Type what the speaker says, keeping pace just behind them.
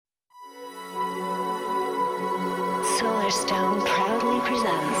Solarstone proudly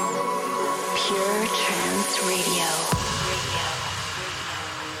presents Pure Trance Radio.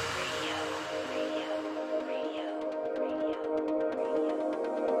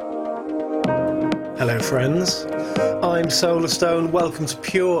 Hello friends, I'm Solarstone. Welcome to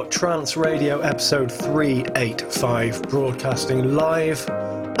Pure Trance Radio episode 385, broadcasting live,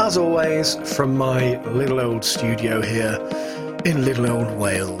 as always, from my little old studio here in little old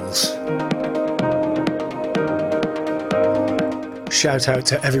Wales. Shout out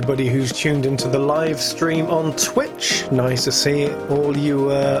to everybody who's tuned into the live stream on Twitch. Nice to see all you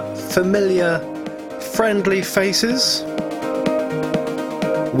familiar, friendly faces.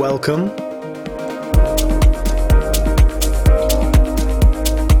 Welcome.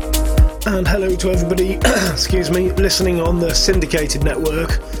 And hello to everybody, excuse me, listening on the syndicated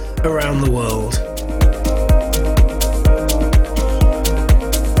network around the world.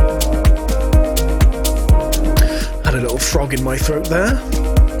 Had a little frog in my throat there.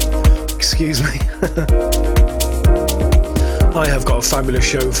 Excuse me. I have got a fabulous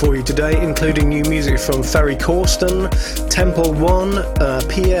show for you today, including new music from Ferry, Corsten, Temple One,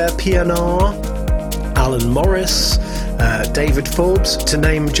 Pierre, Pienaar, Alan Morris, David Forbes, to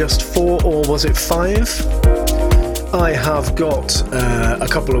name just 4, or was it 5? I have got a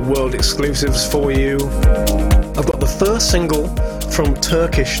couple of world exclusives for you. I've got the first single from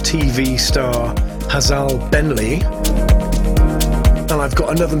Turkish TV star Hazal Benli, and I've got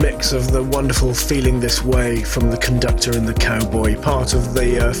another mix of the wonderful Feeling This Way from the Conductor and the Cowboy, part of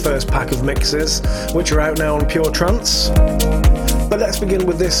the first pack of mixes, which are out now on Pure Trance. But let's begin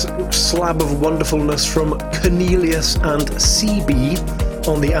with this slab of wonderfulness from Cornelius and Sebee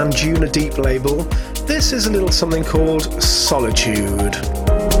on the Anjunadeep label. This is a little something called Solitude.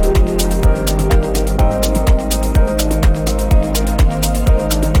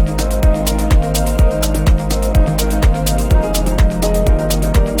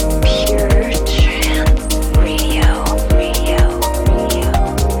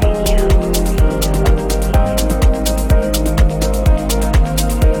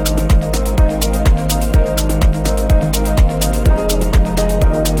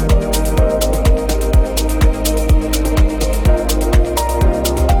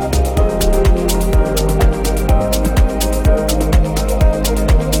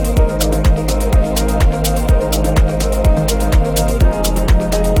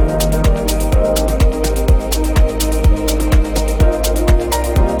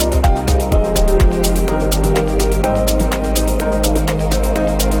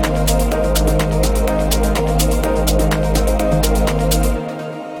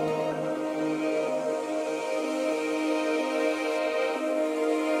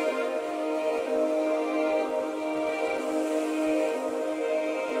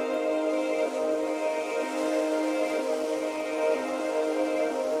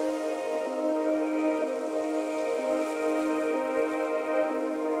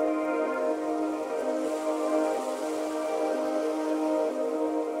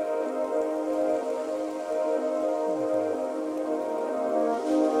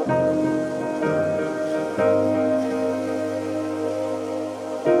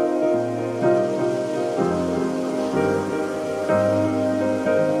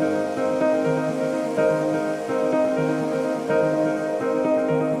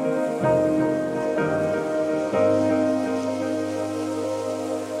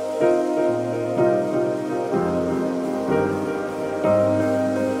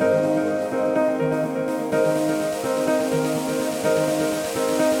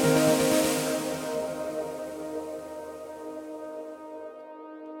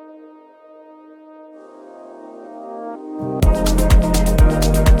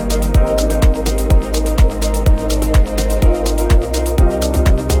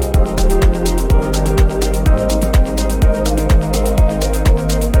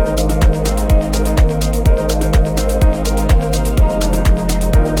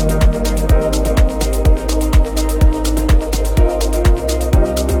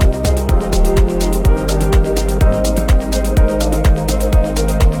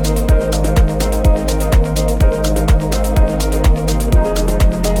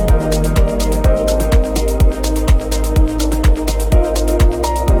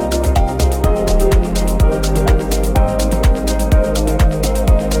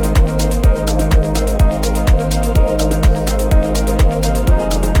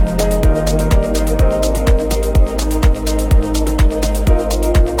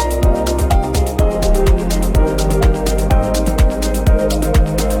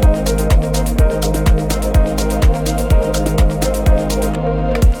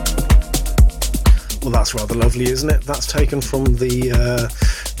 That's rather lovely, isn't it? That's taken from the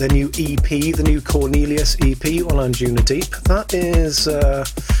new EP, the new Cornelius EP on Anjunadeep. That is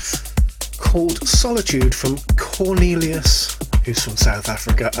called Solitude from Cornelius, who's from South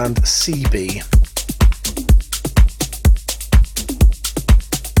Africa, and Sebee.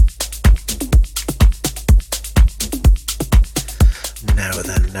 Now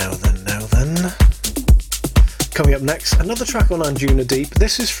then. Coming up next, another track on Anjunadeep.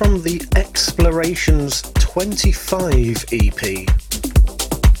 This is from the Explorations 25 EP,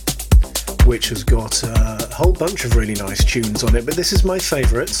 which has got a whole bunch of really nice tunes on it, but this is my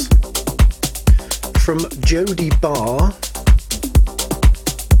favourite. From Jody Barr.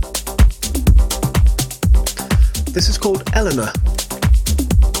 This is called Eleanor.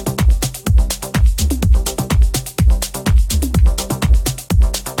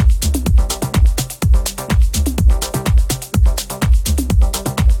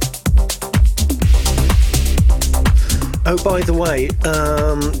 Oh, by the way,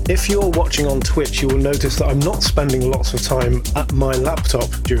 if you're watching on Twitch, you will notice that I'm not spending lots of time at my laptop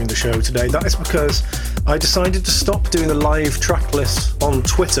during the show today. That is because I decided to stop doing the live track list on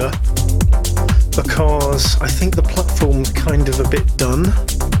Twitter because I think the platform's kind of a bit done.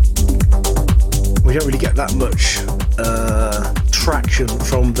 We don't really get that much traction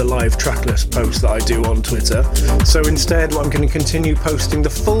from the live track list posts that I do on Twitter. So instead, I'm going to continue posting the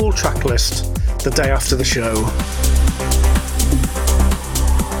full track list the day after the show.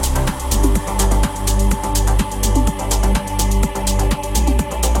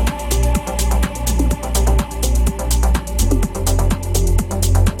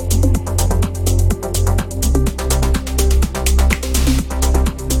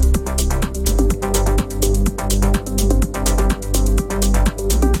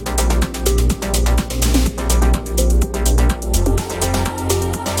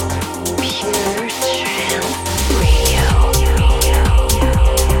 Pure Trance Radio.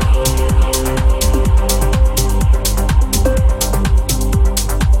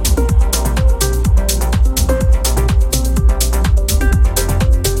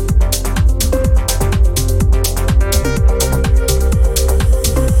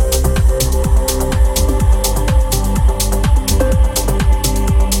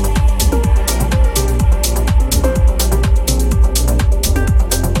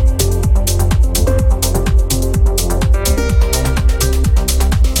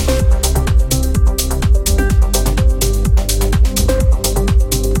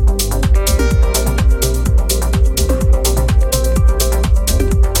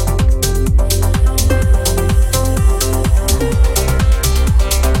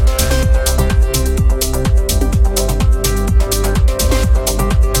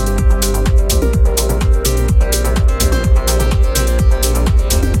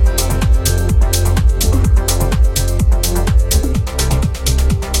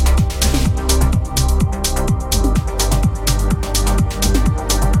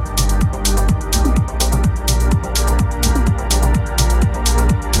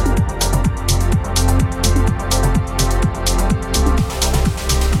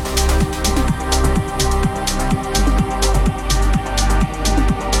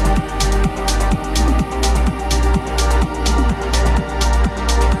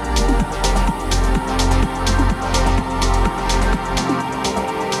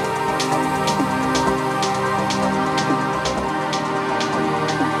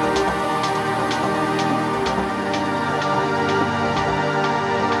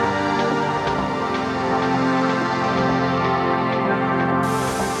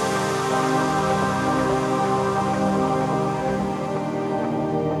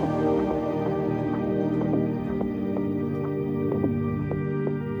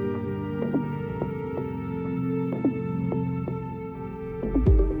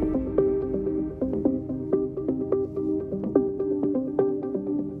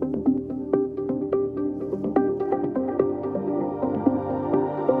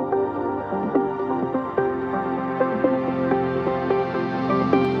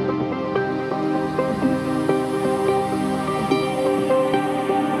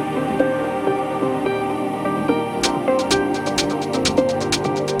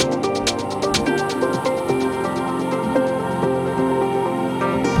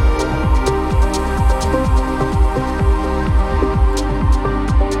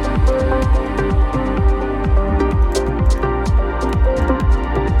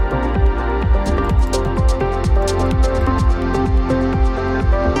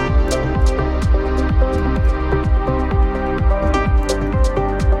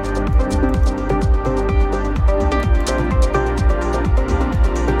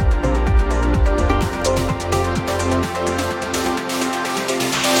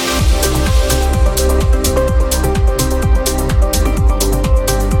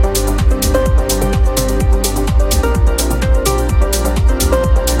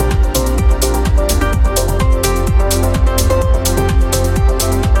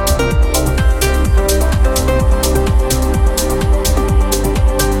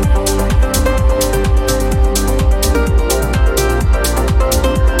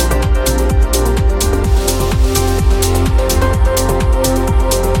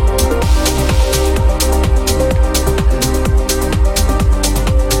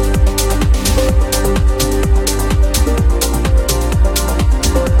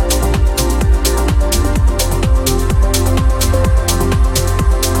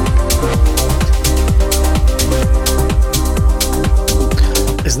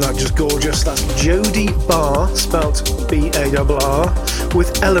 Jody Barr, spelt B-A-R-R,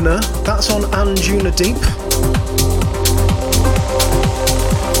 with Eleanor. That's on Anjunadeep.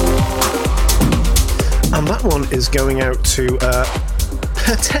 And that one is going out to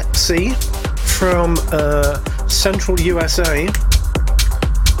Petepsi from Central USA,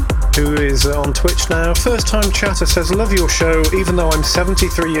 who is on Twitch now. First time chatter, says, love your show, even though I'm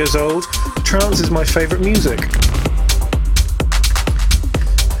 73 years old. Trance is my favourite music.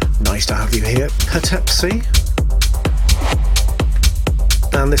 Nice to have you here, Petepsi.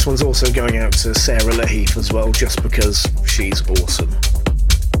 And this one's also going out to Sarah Laheath as well, just because she's awesome.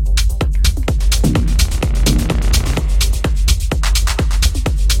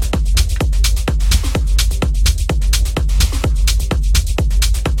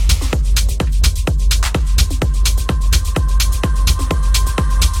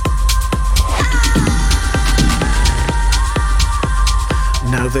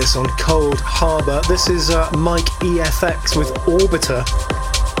 This on Coldharbour. This is Mike EFEX with Orbiter,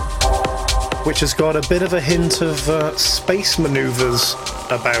 which has got a bit of a hint of space manoeuvres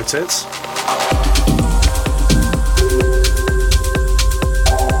about it.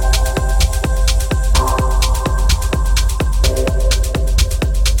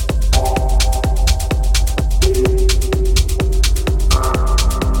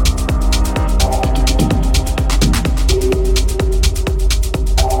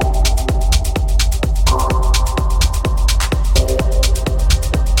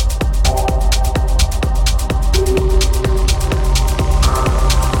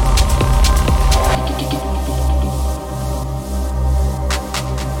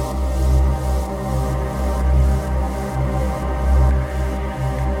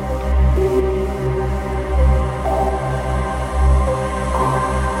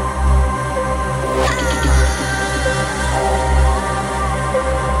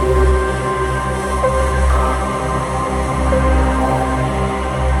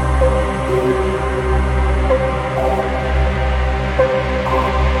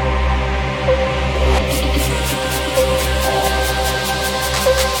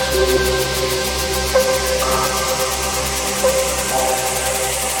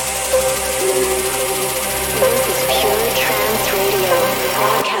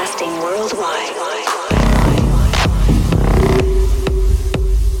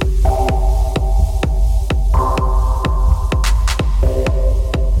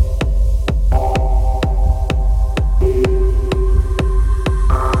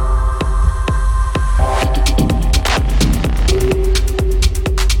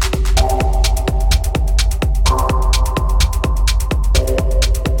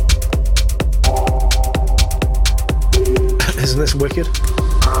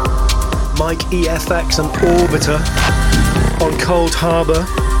 EFEX and Orbiter on Coldharbour.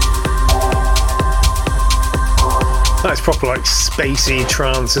 That's proper like spacey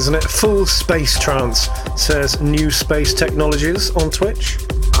trance, isn't it? Full space trance, says New Space Technologies on Twitch.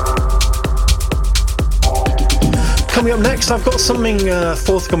 Coming up next, I've got something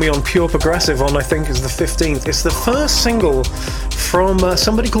forthcoming on Pure Progressive on, I think, is the 15th. It's the first single from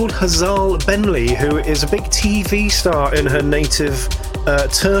somebody called Hazal Benli, who is a big TV star in her native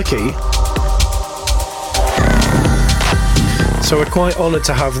Turkey. So we're quite honoured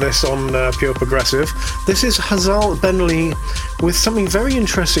to have this on Pure Progressive. This is Hazal Benli with something very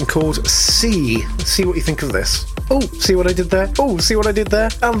interesting called See. Let's see what you think of this. Oh, see what I did there? Oh, see what I did there?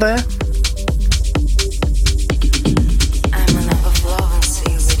 And there?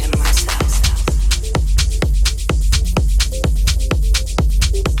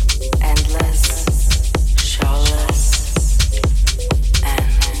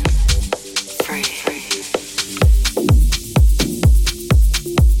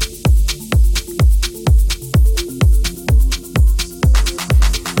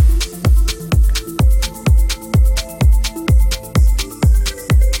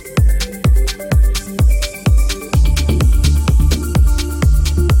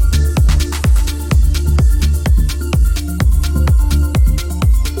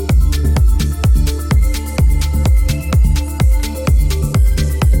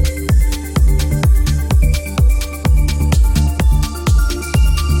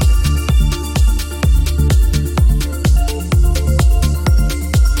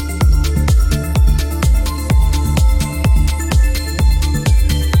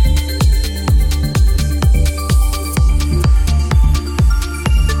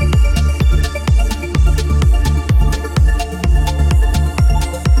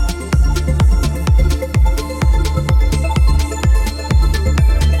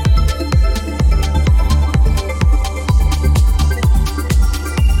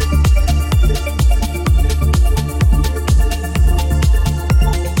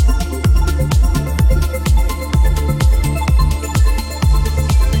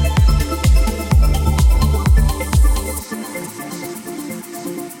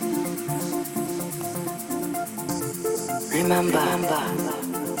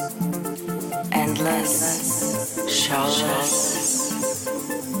 endless, shoreless,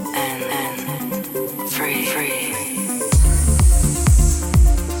 and free.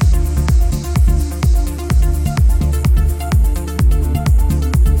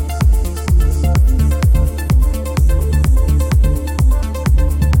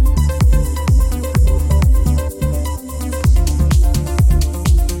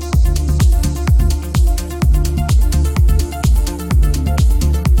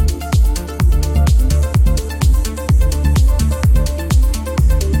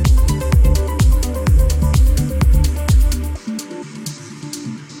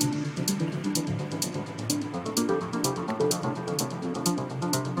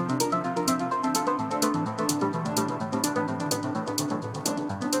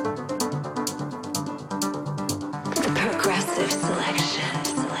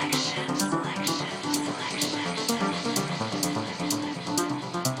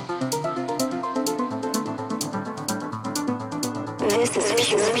 This is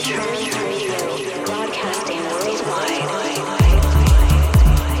Pure Trance Radio, broadcasting worldwide.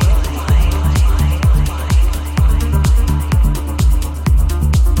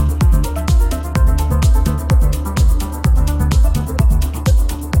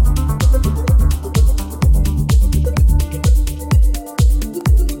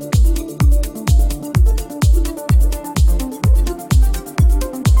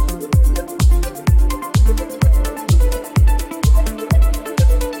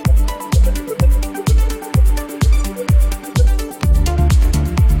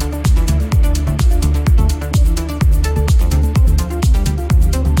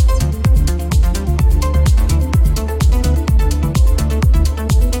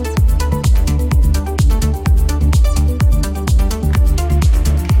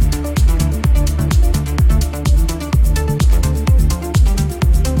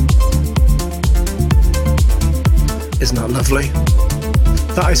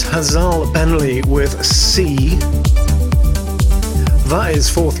 That is Hazal Benli with C. That is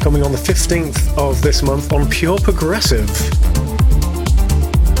forthcoming on the 15th of this month on Pure Progressive.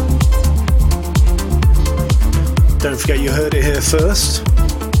 Don't forget you heard it here first.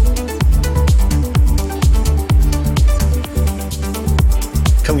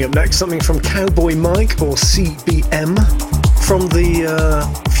 Coming up next, something from Cowboy Mike or CBM from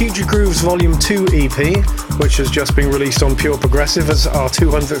the Future Grooves Volume 2 EP, which has just been released on Pure Progressive as our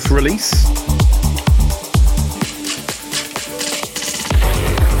 200th release.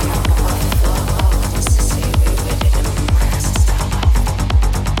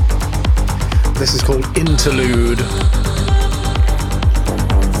 This is called Interlude.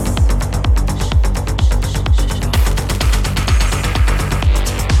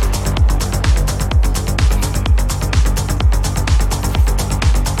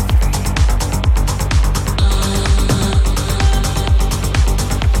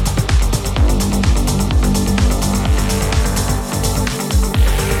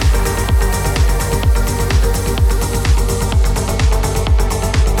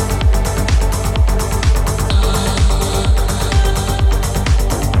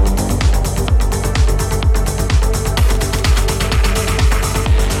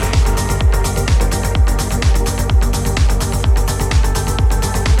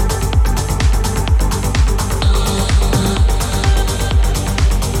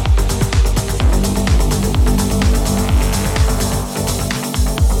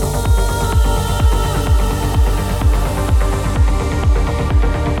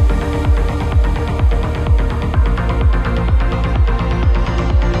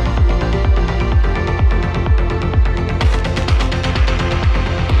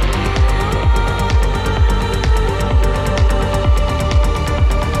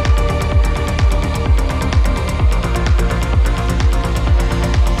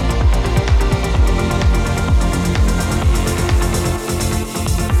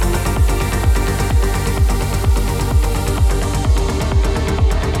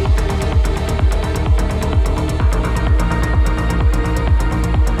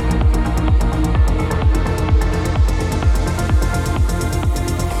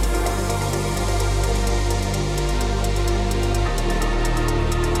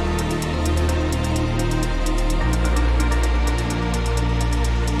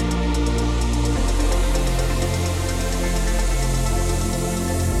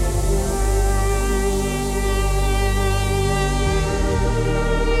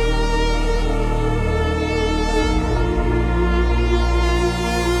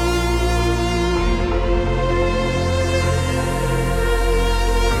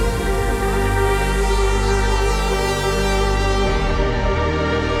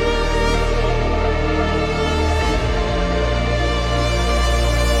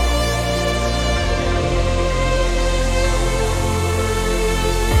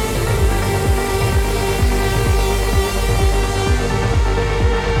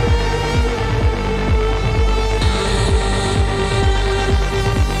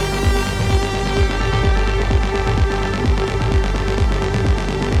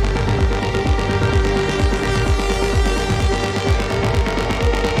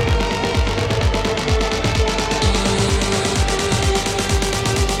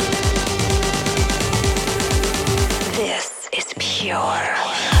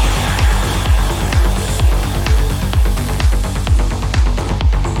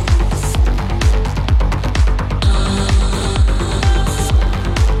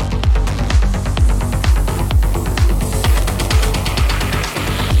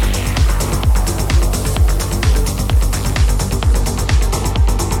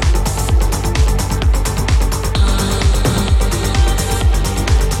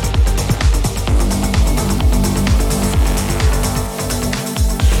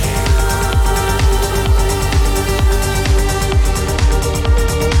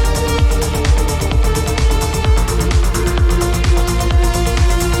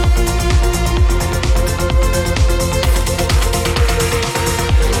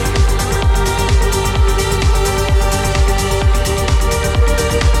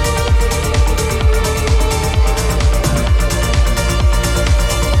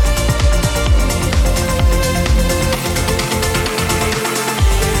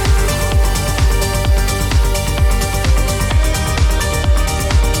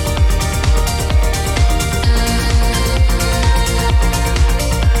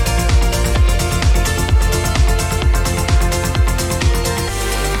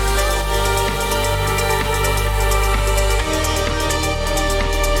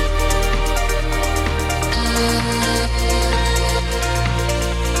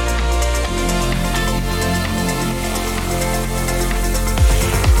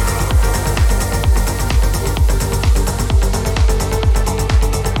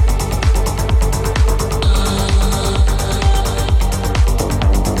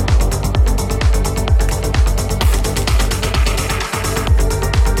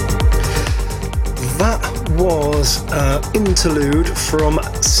 Interlude from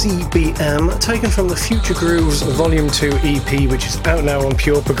CBM, taken from the Future Grooves Volume 2 EP, which is out now on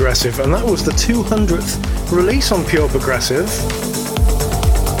Pure Progressive, and that was the 200th release on Pure Progressive.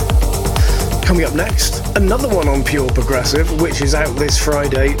 Coming up next, another one on Pure Progressive, which is out this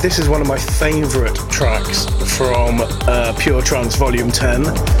Friday. This is one of my favourite tracks from Pure Trance Volume 10.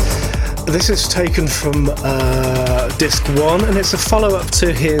 This is taken from Disc 1, and it's a follow-up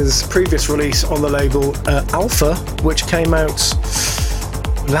to his previous release on the label Alpha, which came out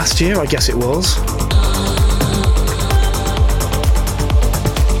last year, I guess it was.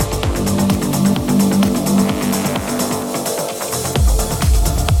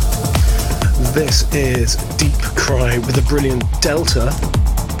 This is Deepcry with a brilliant Delta.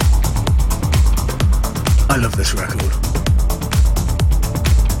 I love this record.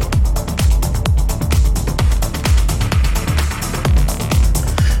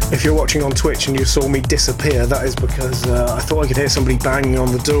 If you're watching on Twitch and you saw me disappear, that is because I thought I could hear somebody banging on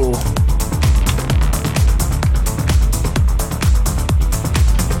the door.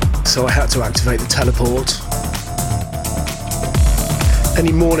 So I had to activate the teleport.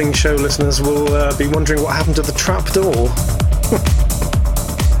 Any morning show listeners will be wondering what happened to the trapdoor.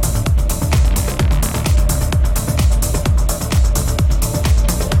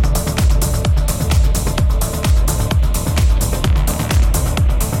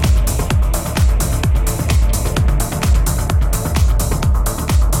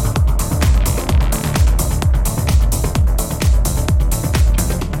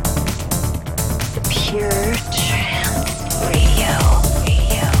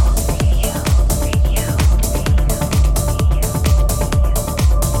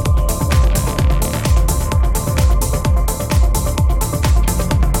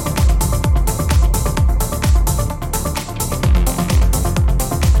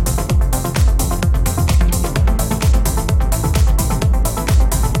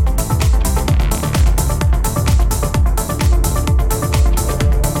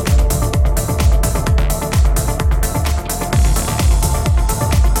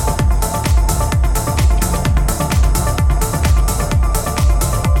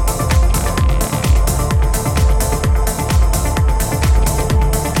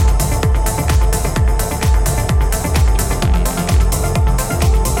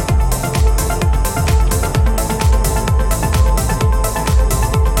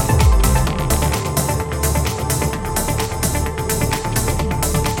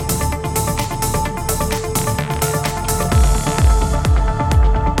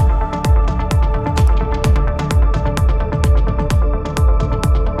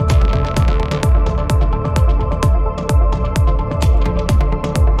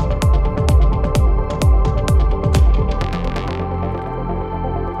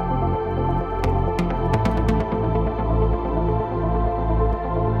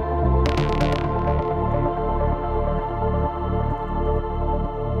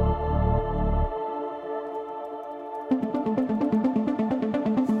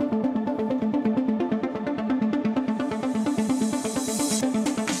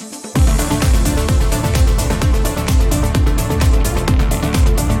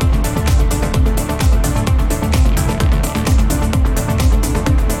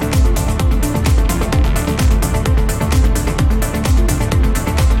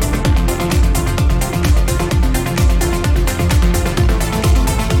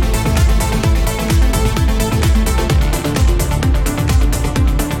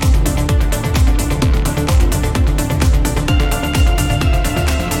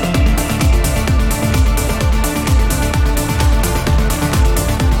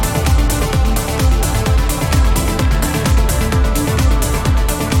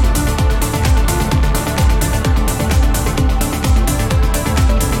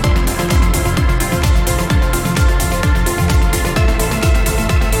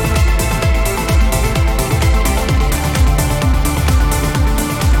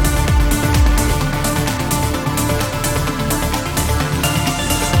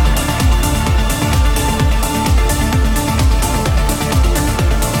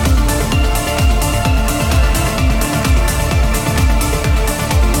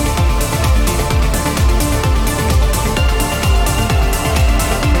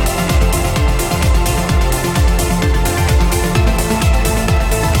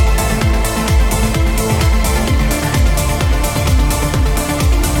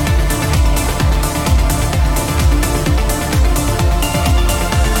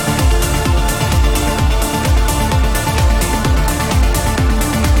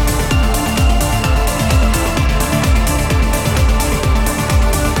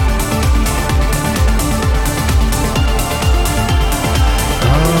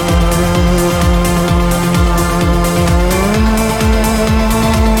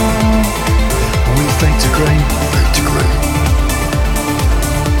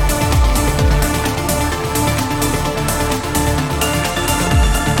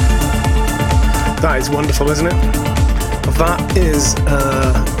 That is wonderful, isn't it? That is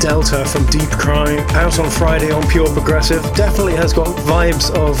Delta from Deepcry, out on Friday on Pure Progressive. Definitely has got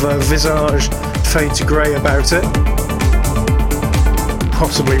vibes of Visage Fade to Grey about it.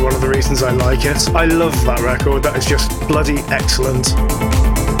 Possibly one of the reasons I like it. I love that record, that is just bloody excellent.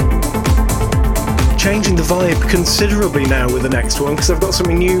 Changing the vibe considerably now with the next one, because I've got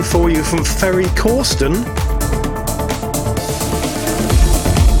something new for you from Ferry Corsten.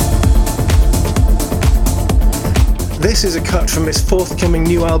 This is a cut from his forthcoming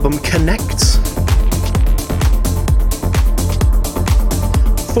new album, Connect.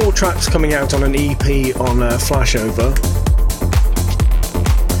 4 tracks coming out on an EP on Flashover.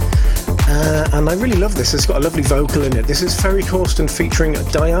 And I really love this. It's got a lovely vocal in it. This is Ferry Corsten featuring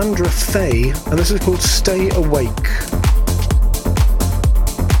Diandra Faye, and this is called Stay Awake.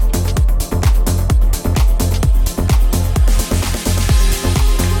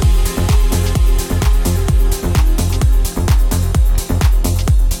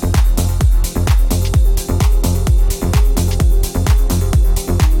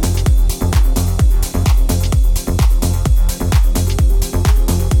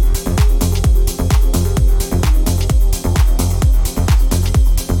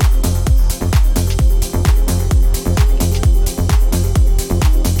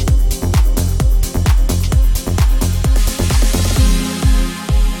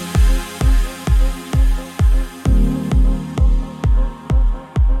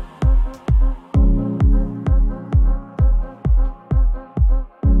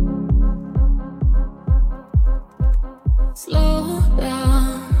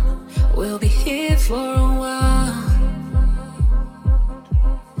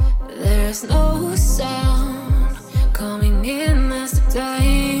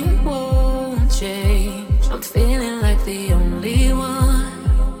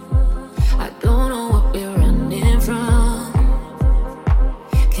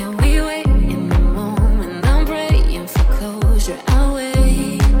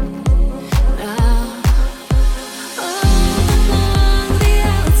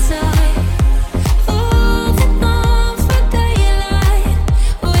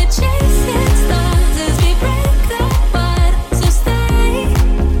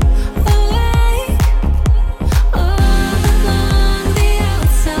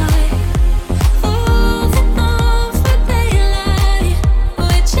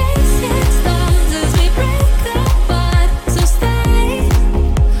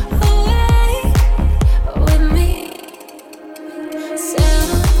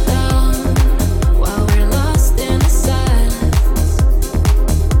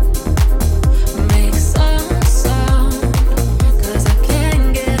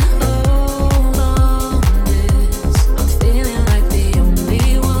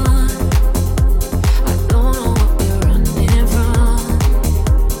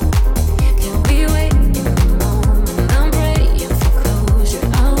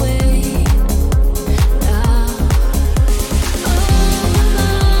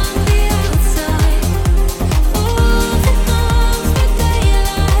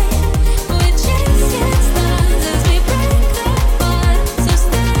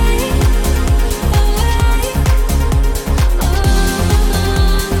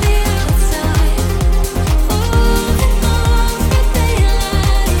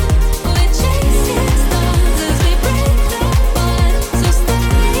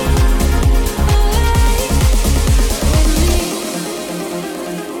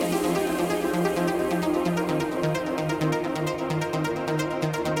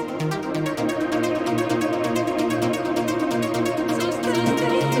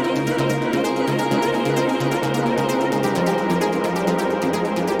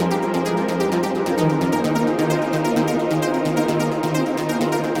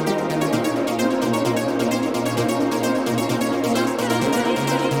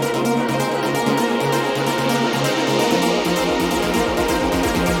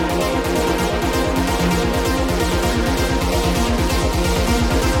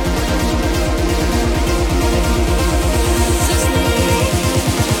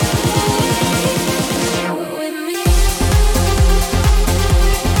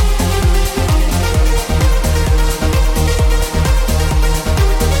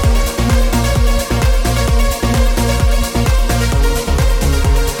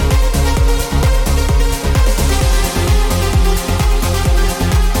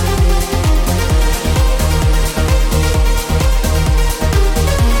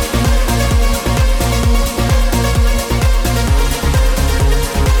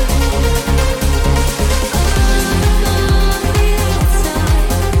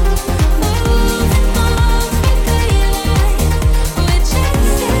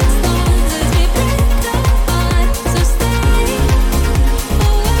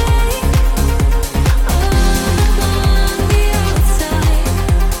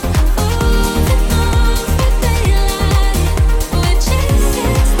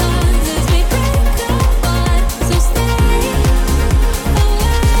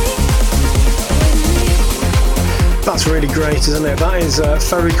 great, isn't it? That is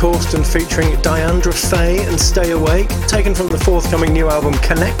Ferry Corsten featuring Diandra, Faye and Stay Awake, taken from the forthcoming new album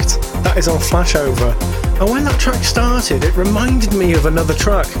Connect. That is on Flashover. And when that track started, it reminded me of another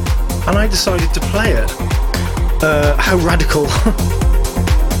track, and I decided to play it. How radical.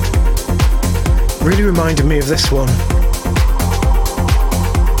 Really reminded me of this one.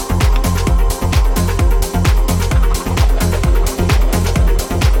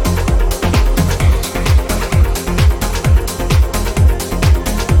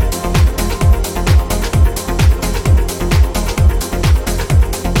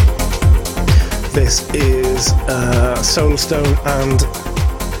 This is Solarstone and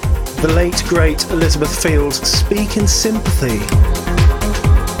the late great Elizabeth Field's Speak in Sympathy.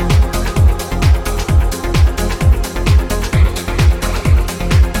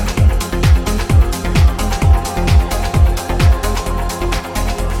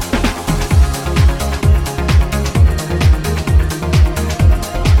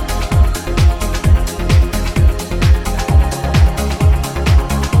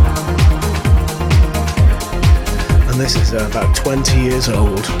 This is about 20 years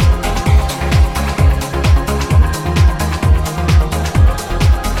old.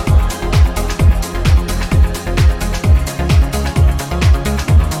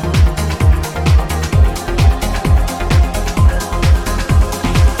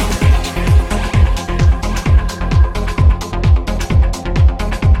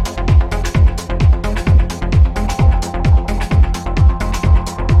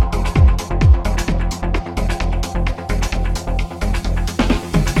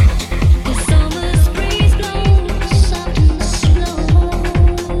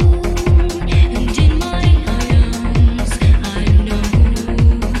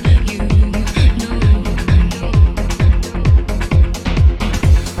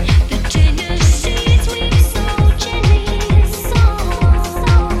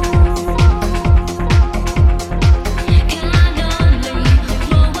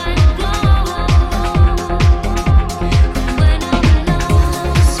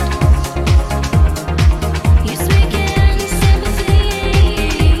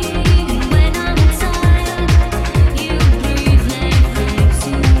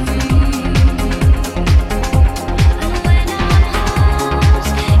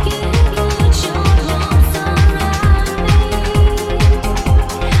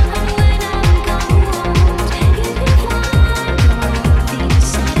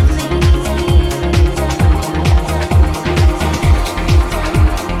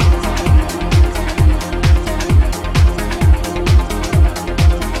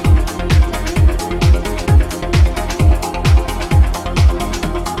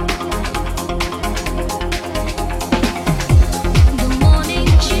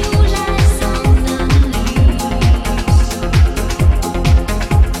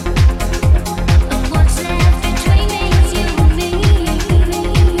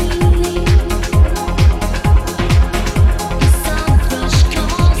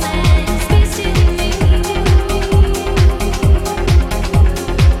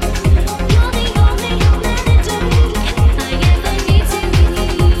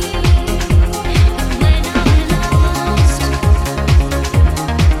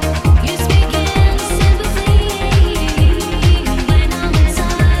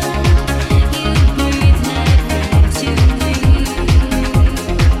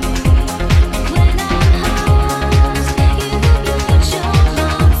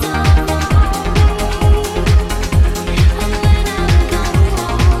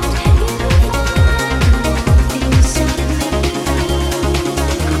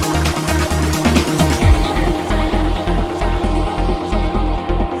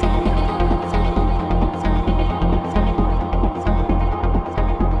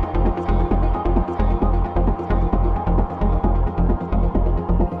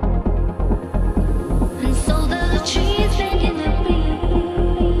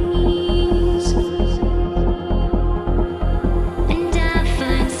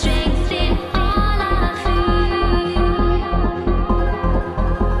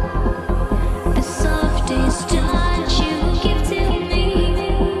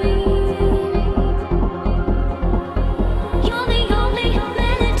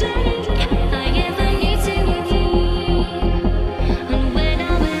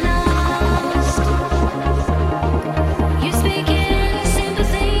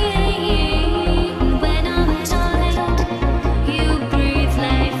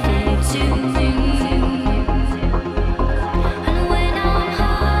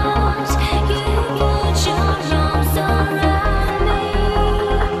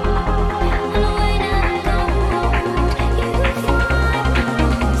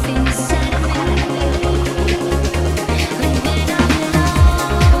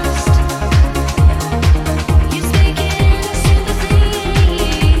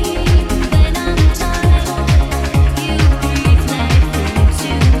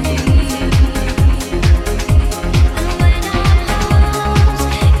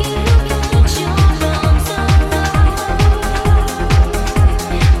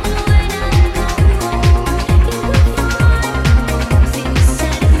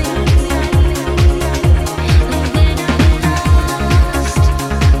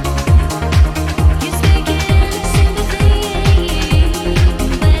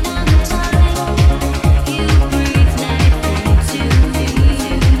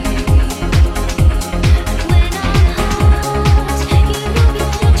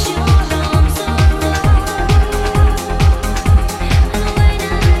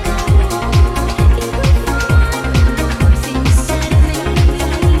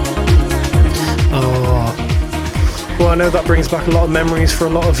 Well, I know that brings back a lot of memories for a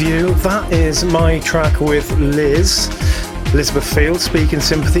lot of you. That is my track with Liz. Elizabeth Field, Speak in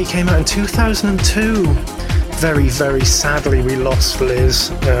Sympathy, came out in 2002. Very, very sadly we lost Liz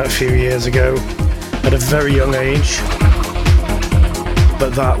a few years ago at a very young age.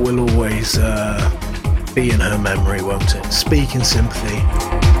 But that will always be in her memory, won't it? Speak in Sympathy.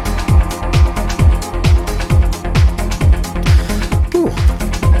 Ooh.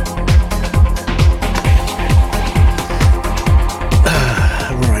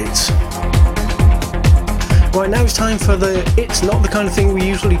 Right, now it's time for the It's Not the Kind of Thing We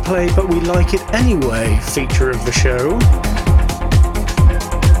Usually Play, But We Like It Anyway feature of the show.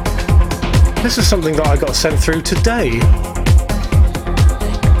 This is something that I got sent through today.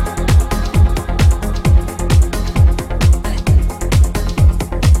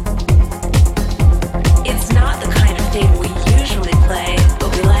 It's not the kind of thing we usually play,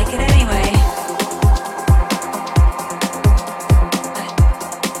 but we like it anyway.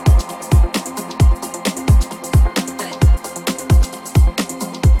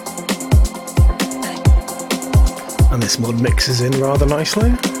 And this mod mixes in rather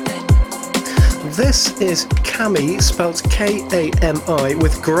nicely. This is Kami, spelt K-A-M-I,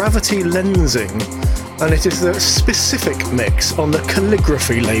 with gravity lensing, and it is the Specifik mix on the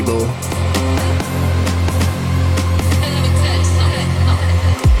Calligraphy label.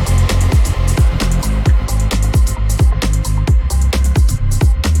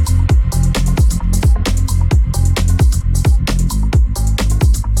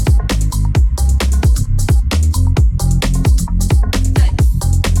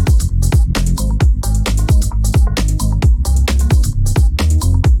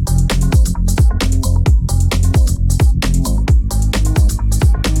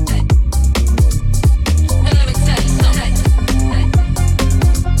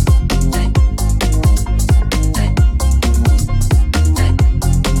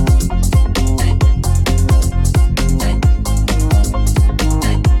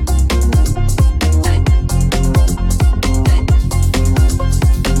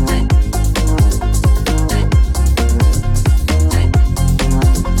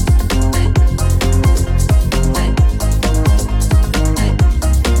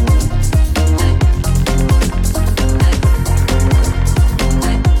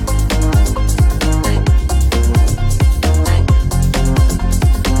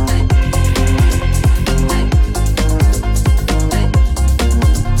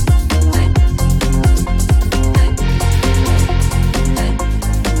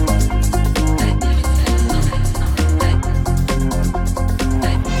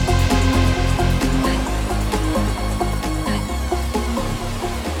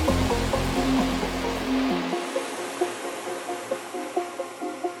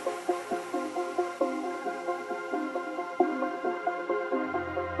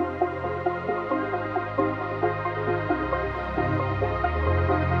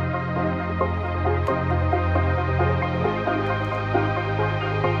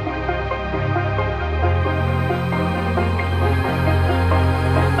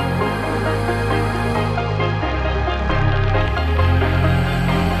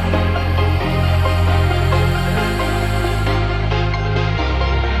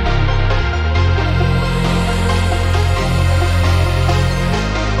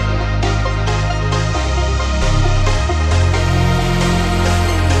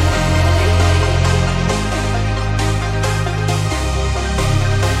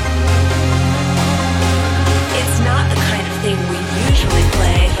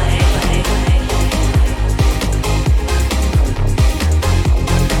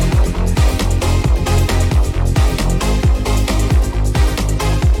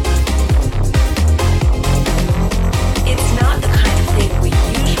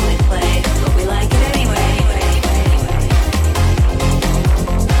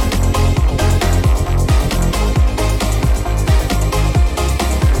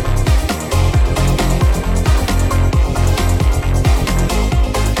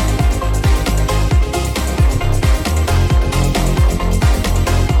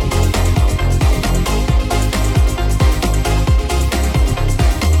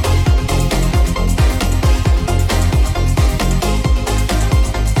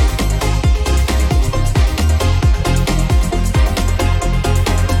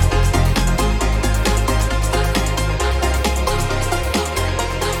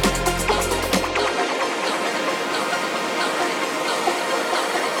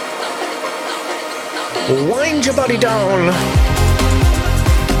 Wind your body down.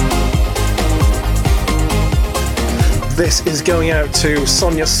 This is going out to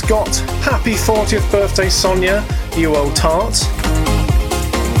Sonia Scott. Happy 40th birthday, Sonia, you old tart.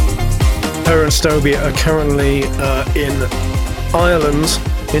 Her and Sebee are currently in Ireland,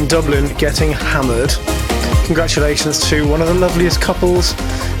 in Dublin, getting hammered. Congratulations to one of the loveliest couples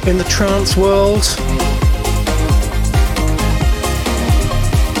in the trance world.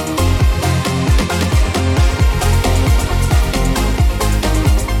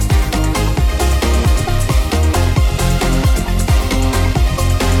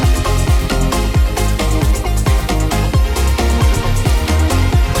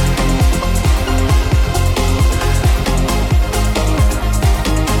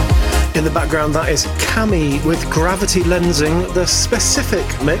 In the background, that is Cami with Gravity Lensing, the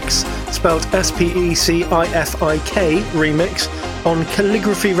Specifik mix, spelled Specifik remix on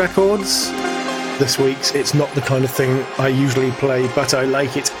Calligraphy Records. This week's It's Not the Kind of Thing I Usually Play, But I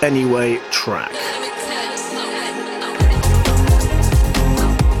Like It Anyway track.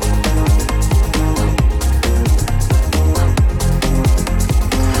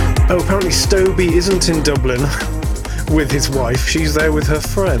 Oh, apparently Sebee isn't in Dublin with his wife, she's there with her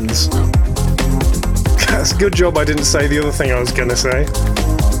friends. That's a good job I didn't say the other thing I was going to say.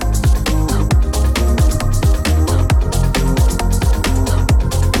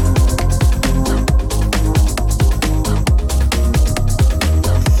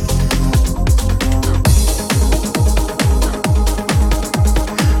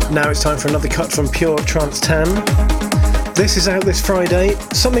 Now it's time for another cut from Pure Trance 10. This is out this Friday,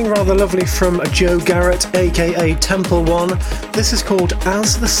 something rather lovely from Joe Garrett, aka Temple One. This is called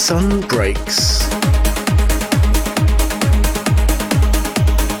As the Sun Breaks.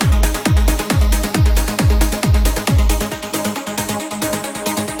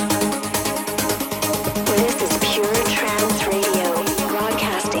 This is Pure Trance Radio,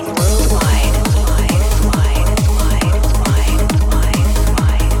 broadcasting worldwide.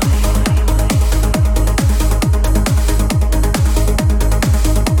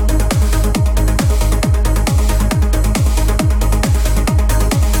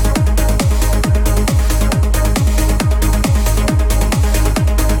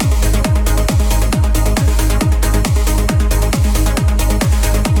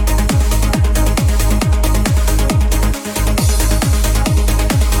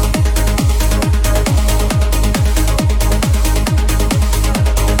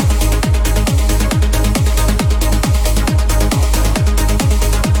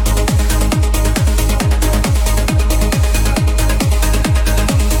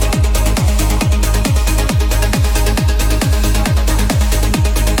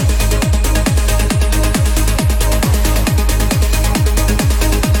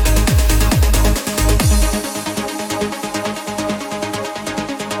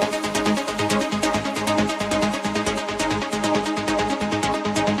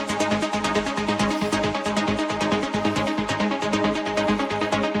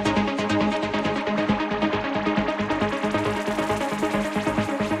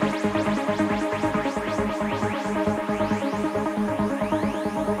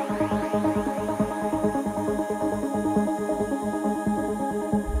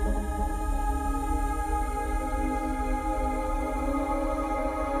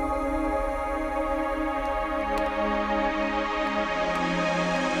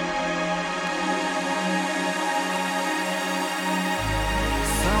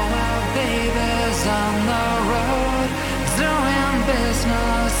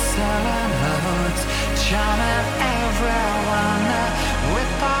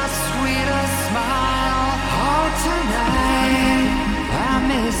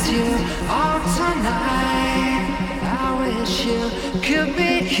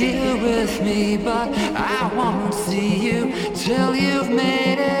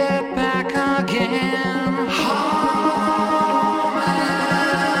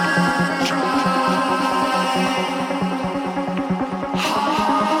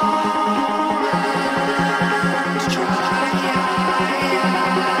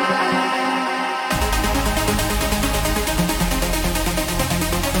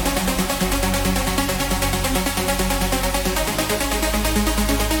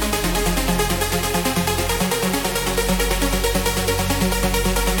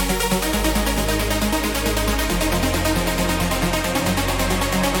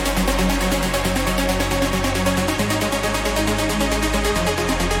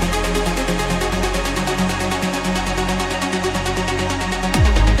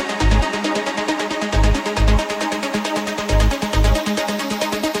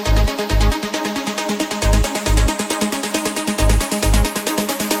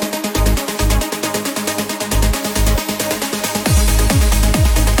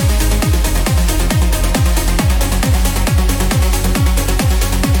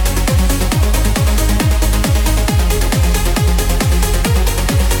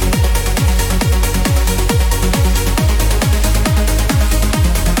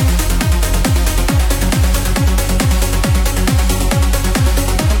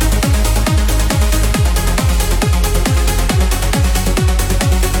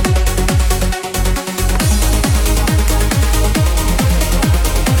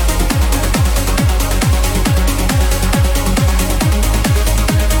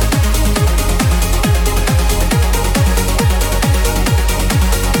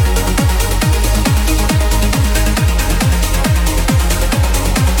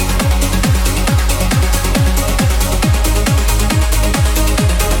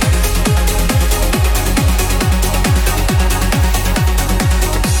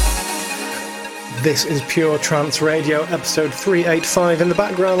 This is Pure Trance Radio, episode 385. In the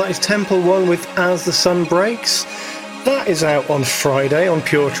background, that is Temple 1 with As the Sun Breaks. That is out on Friday on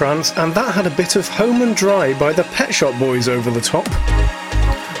Pure Trance, and that had a bit of Home and Dry by the Pet Shop Boys over the top,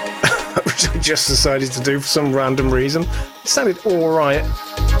 which I just decided to do for some random reason. It sounded alright.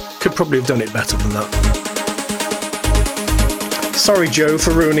 Could probably have done it better than that. Sorry, Joe,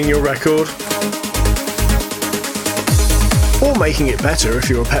 for ruining your record. Or making it better if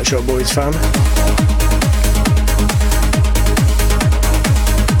you're a Pet Shop Boys fan.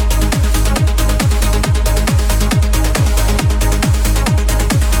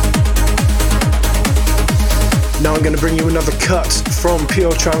 Now I'm going to bring you another cut from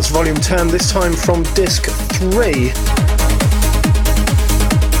Pure Trance Volume 10, this time from Disc 3.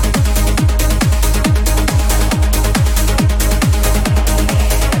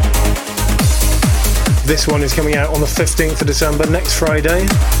 This one is coming out on the 15th of December, next Friday.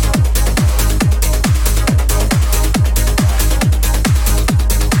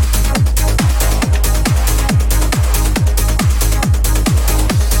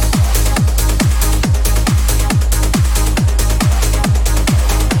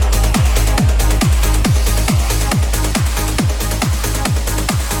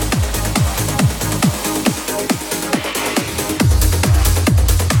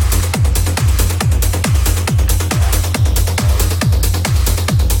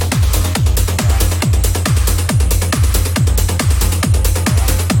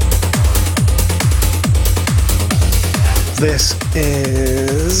 This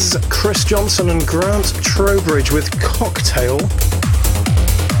is Chris Johnson and Grant Trowbridge with Cocktail.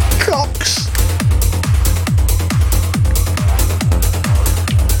 Cox!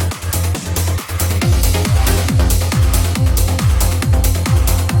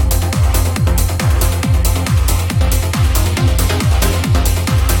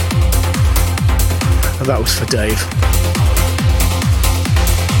 And that was for Dave.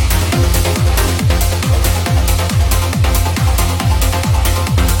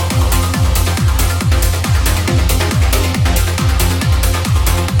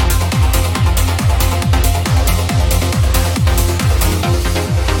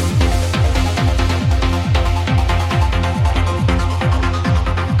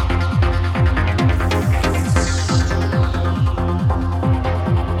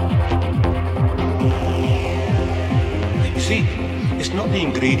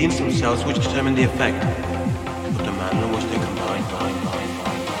 Ingredients themselves which determine the effect, but the manner in which they combine.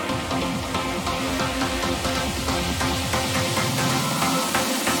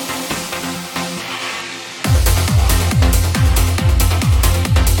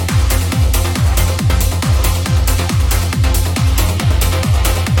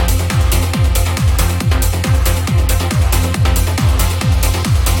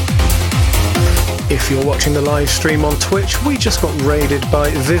 If you're watching the live stream on Twitch, we just got raided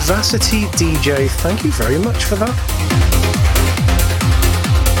by Vivacity DJ. Thank you very much for that.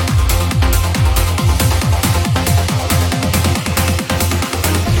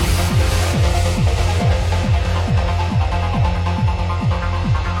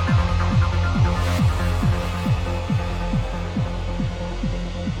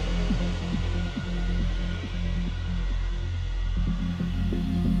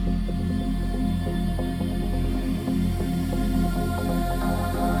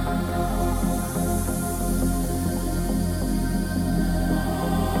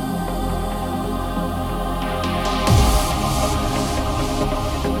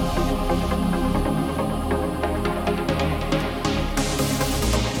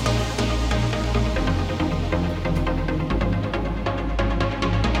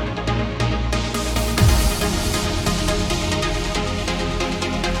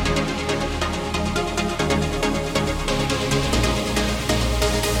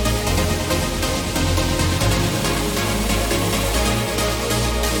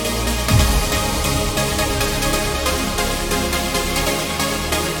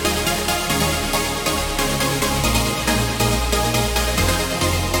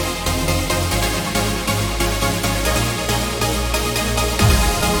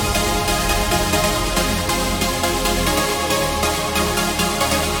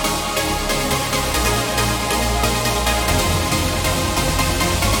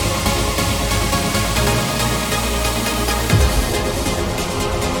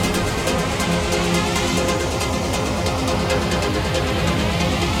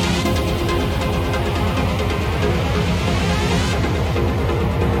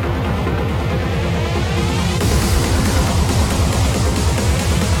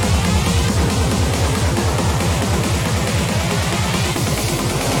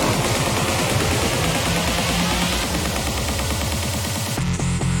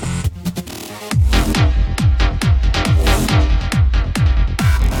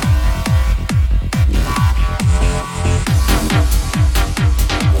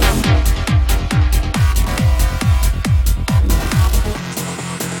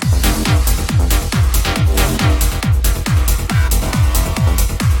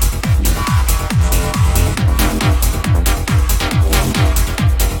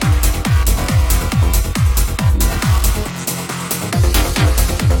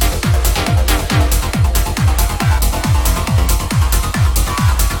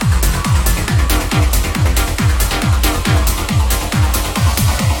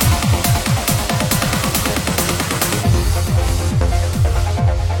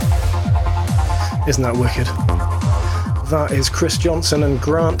 Isn't that wicked? That is Chris Johnson and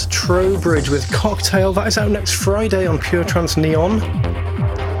Grant Trowbridge with Cocktail. That is out next Friday on Pure Trance Neon.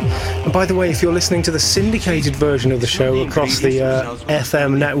 And by the way, if you're listening to the syndicated version of the show across the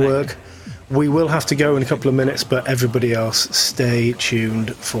FM network, we will have to go in a couple of minutes, but everybody else, stay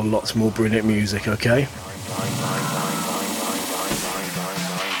tuned for lots more brilliant music, okay?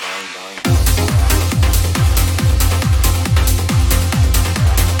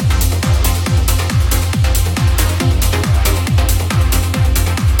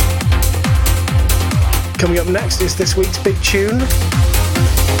 Coming up next is this week's big tune.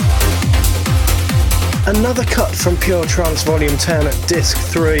 Another cut from Pure Trance Volume 10 at Disc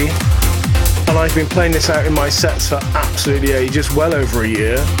 3. And I've been playing this out in my sets for absolutely ages, well over a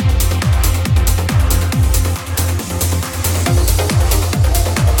year.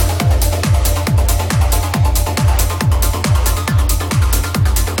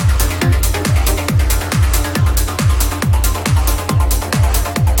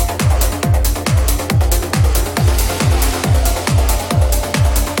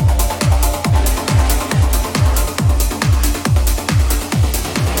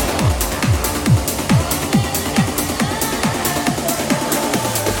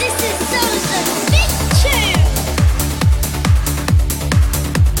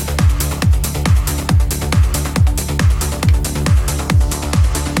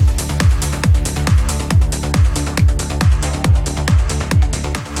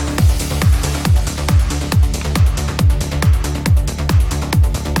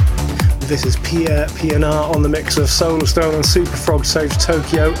 This is Pierre Pienaar on the mix of Solarstone and Superfrog Saves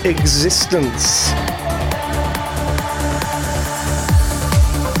Tokyo Existence.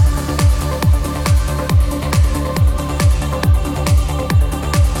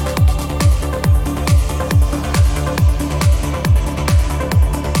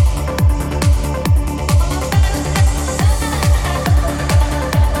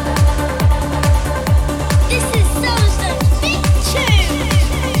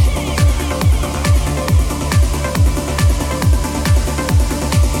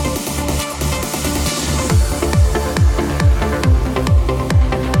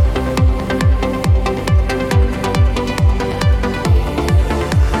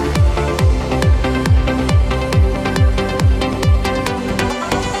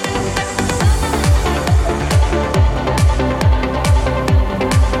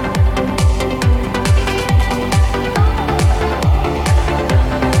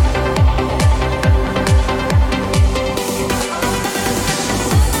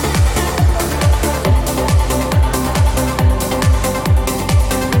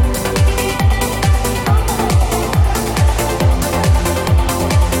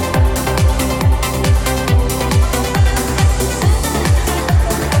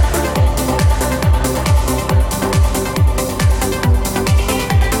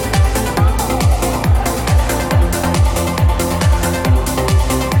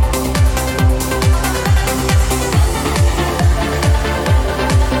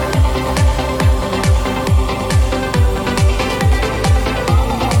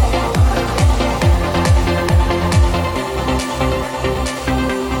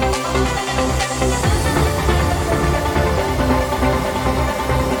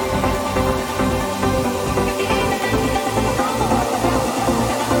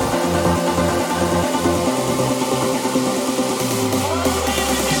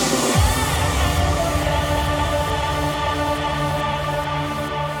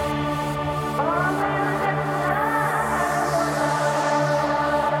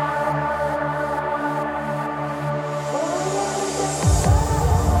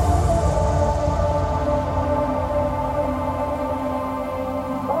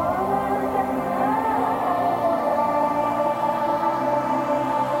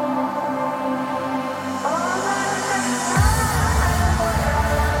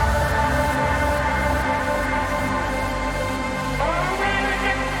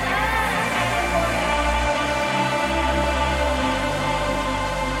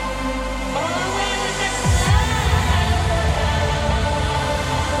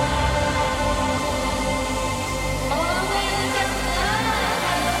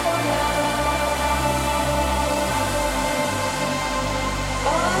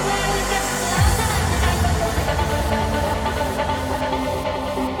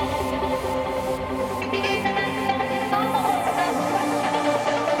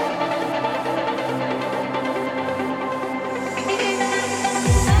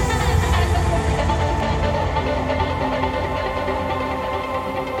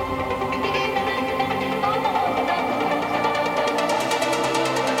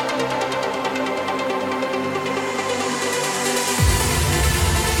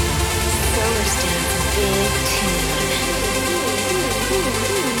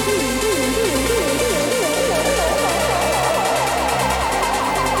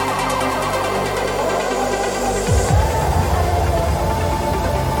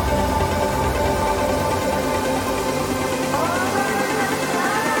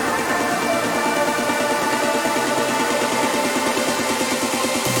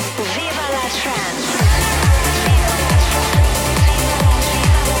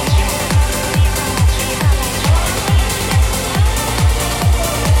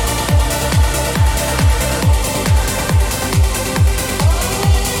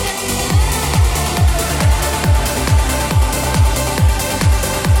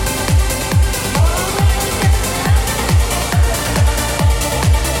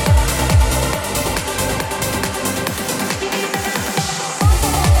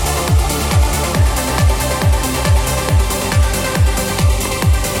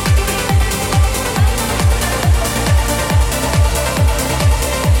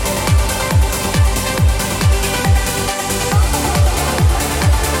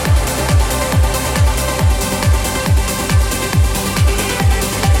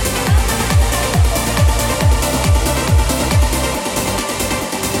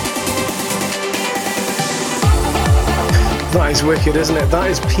 is wicked, isn't it? That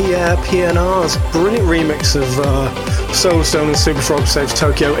is Pierre Pienaar's brilliant remix of Solarstone and Super Frog Saves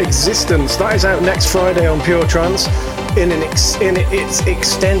Tokyo Existence. That is out next Friday on Pure Trance in its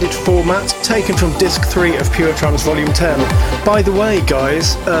extended format, taken from disc 3 of Pure Trance Volume 10. By the way,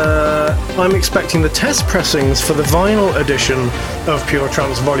 guys, I'm expecting the test pressings for the vinyl edition of Pure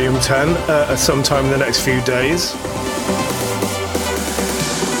Trance Volume 10 at some time in the next few days.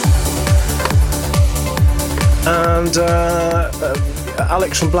 And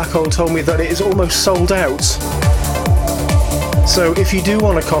Alex from Blackhole told me that it is almost sold out. So if you do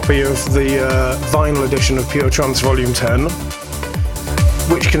want a copy of the vinyl edition of Pure Trance Volume 10,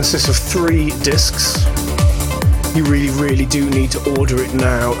 which consists of 3 discs, you really do need to order it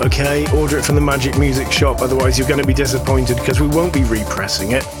now, okay? Order it from the Magic Music Shop, otherwise you're going to be disappointed because we won't be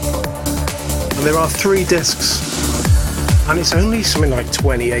repressing it. And there are 3 discs. And it's only something like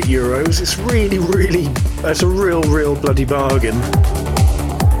 €28. It's really, it's a real bloody bargain.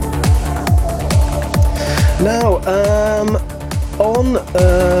 Now, on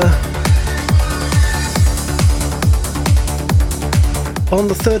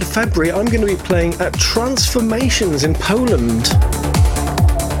the 3rd of February, I'm going to be playing at Transformations in Poland,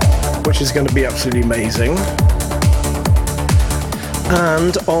 which is going to be absolutely amazing.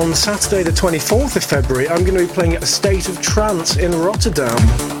 And on Saturday the 24th of February, I'm going to be playing at A State of Trance in Rotterdam.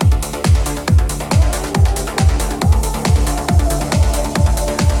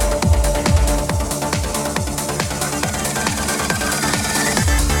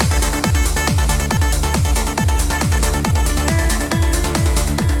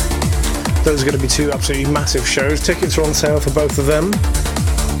 Those are going to be 2 absolutely massive shows. Tickets are on sale for both of them.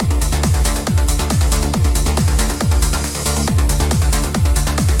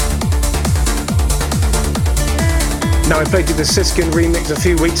 Now, I played you the Siskin remix a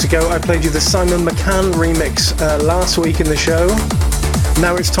few weeks ago. I played you the Simon McCann remix last week in the show.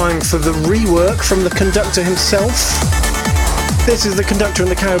 Now it's time for the rework from the Conductor himself. This is the Conductor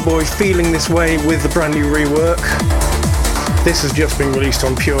and the Cowboy feeling this way with the brand new rework. This has just been released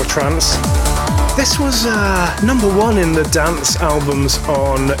on Pure Trance. This was number 1 in the dance albums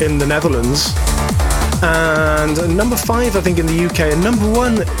in the Netherlands. And number 5, I think, in the UK, and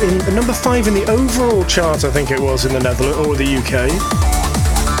number 5 in the overall chart, I think it was, in the Netherlands or the UK.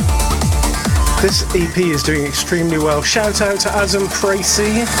 This EP is doing extremely well. Shout out to Adam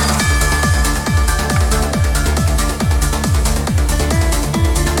Tracy.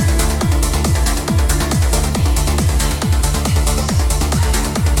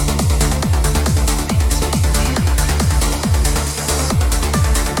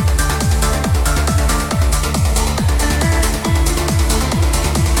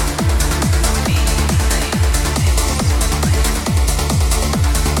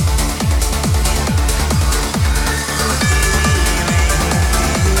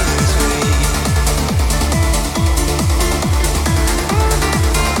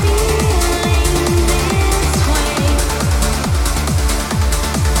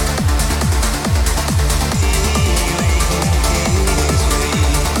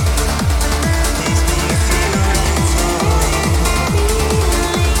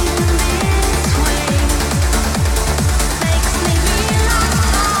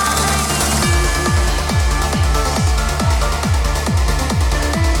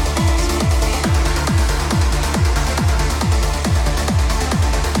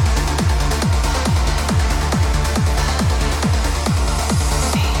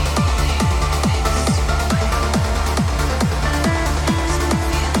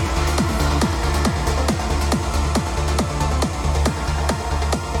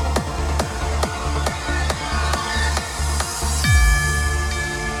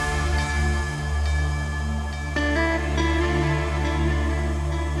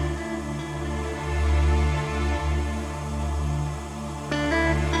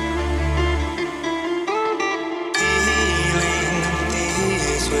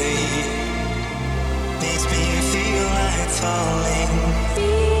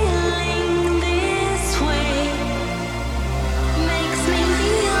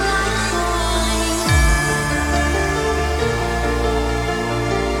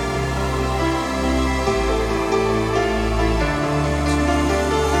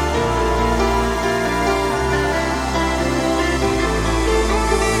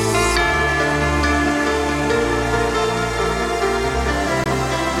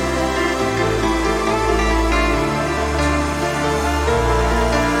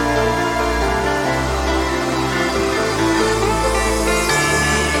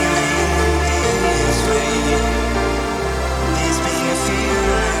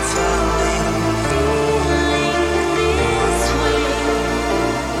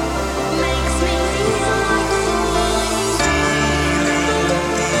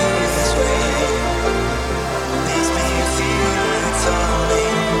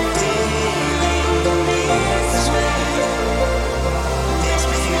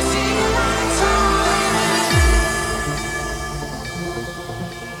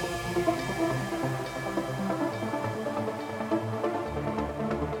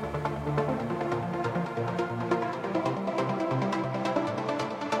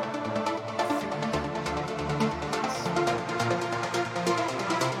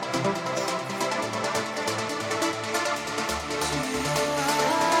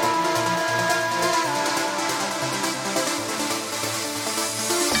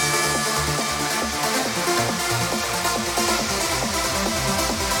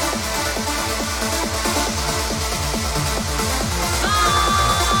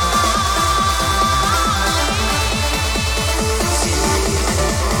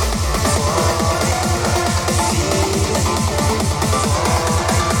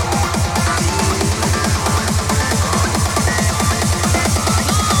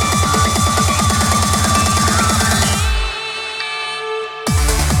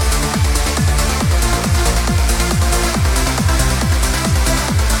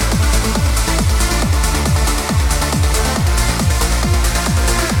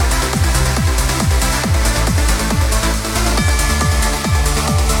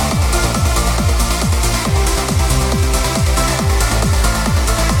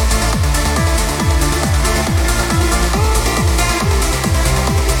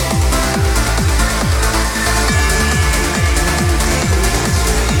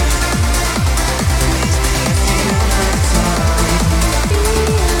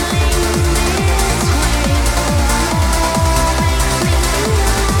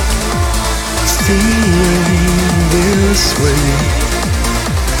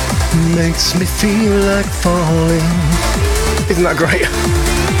 makes me feel like falling. Isn't that great?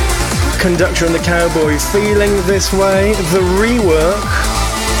 Conductor and the Cowboy, Feeling This Way, the Rework.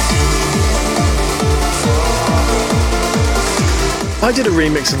 I did a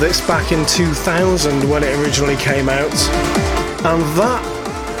remix of this back in 2000 when it originally came out, and that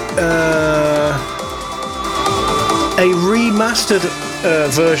a remastered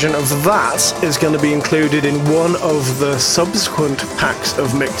version of that is going to be included in one of the subsequent packs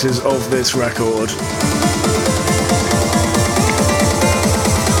of mixes of this record.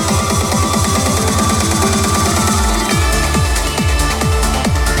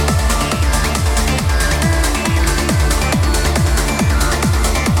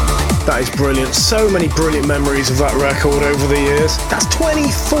 That is brilliant. So many brilliant memories of that record over the years. That's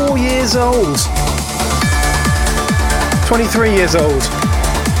 24 years old. 23 years old.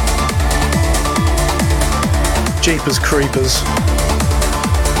 Jeepers Creepers.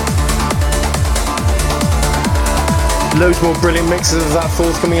 Loads more brilliant mixes of that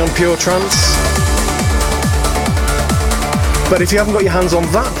forthcoming on Pure Trance. But if you haven't got your hands on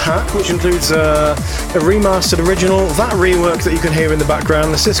that pack, which includes a remastered original, that rework that you can hear in the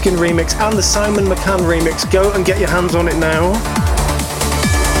background, the Siskin remix and the Simon McCann remix, go and get your hands on it now.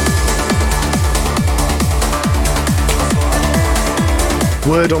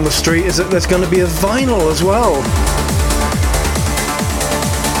 Word on the street is that there's going to be a vinyl as well.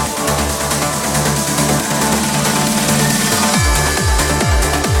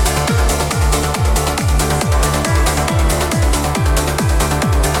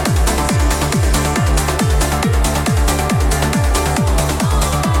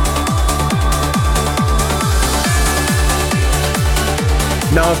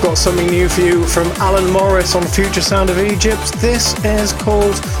 Now I've got something new for you from Alan Morris on Future Sound of Egypt. This is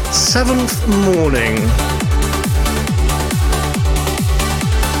called Seventh Morning.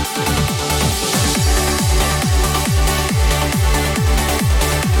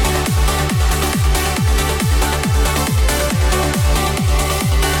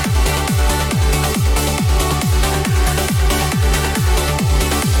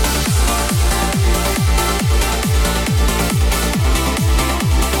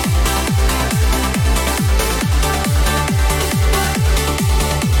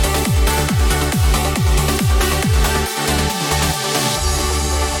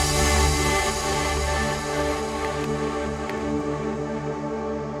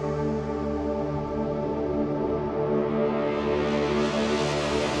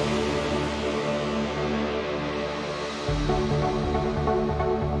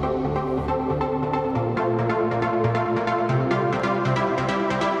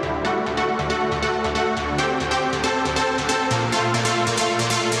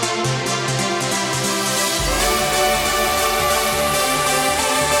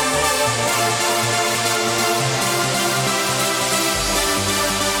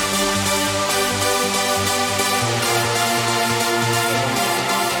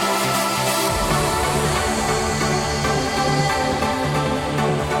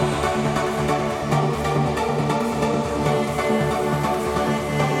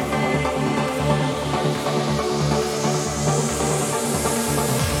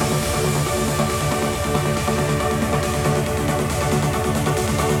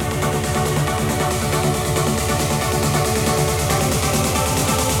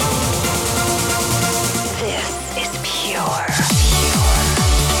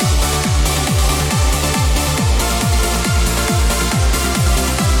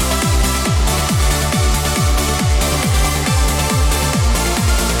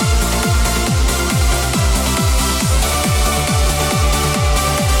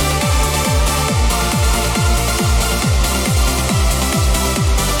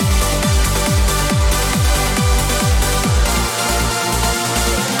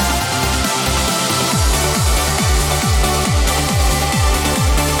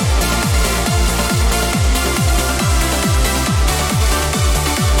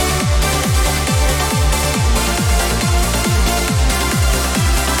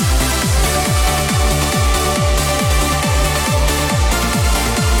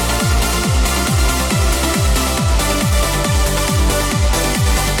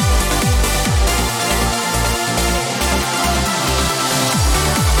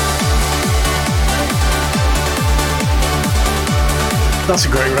 That's a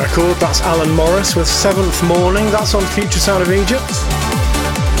great record. That's Alan Morris with Seventh Morning. That's on Future Sound of Egypt.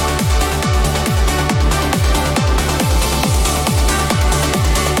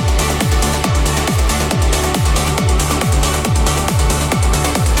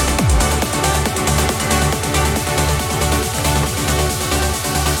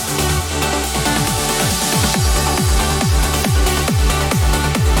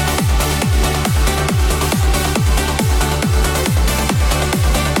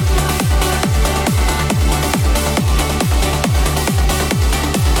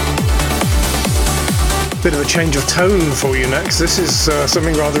 Bit of a change of tone for you next. This is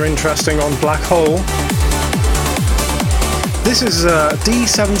something rather interesting on Black Hole. This is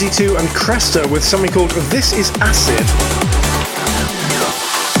D72 and Cresta with something called This Is Acid.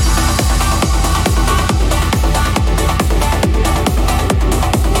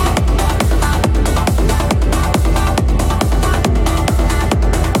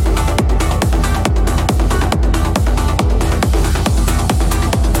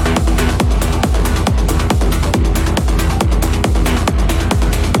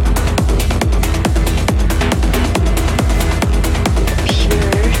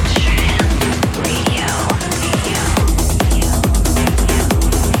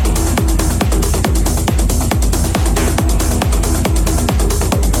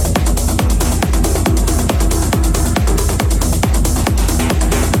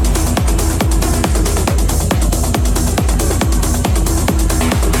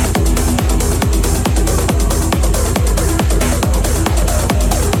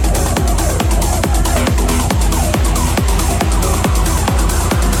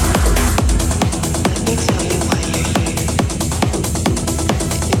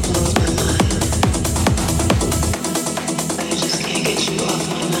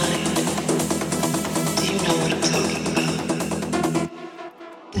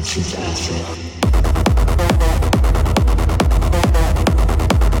 This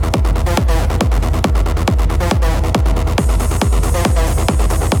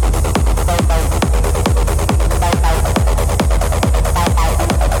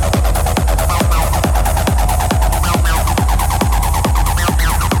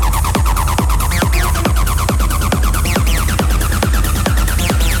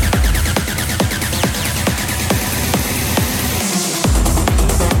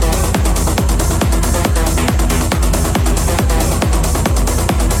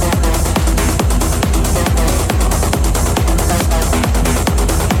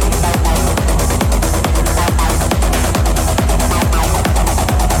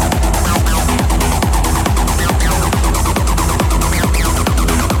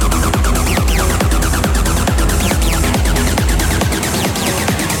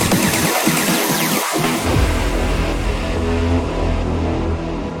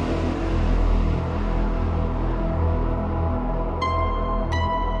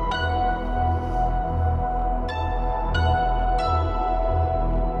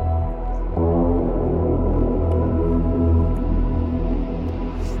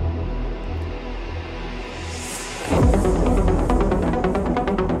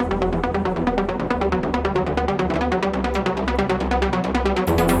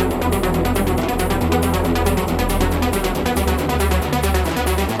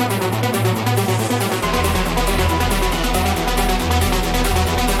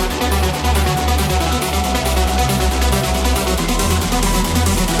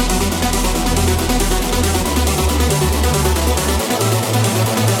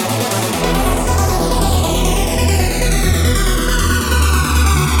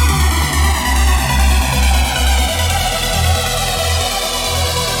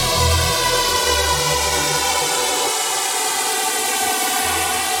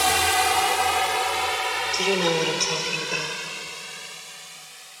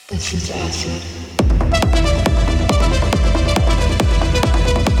is acid.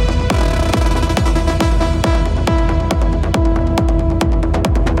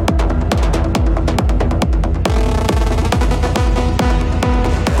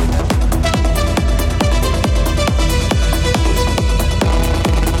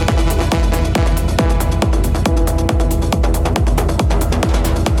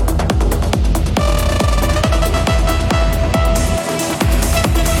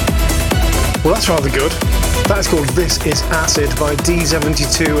 Well, that's rather good. That's called This Is Acid by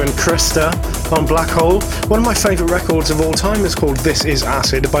D72 and Cresta on Black Hole. One of my favourite records of all time is called This Is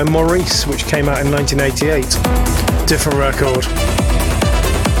Acid by Maurice, which came out in 1988. Different record.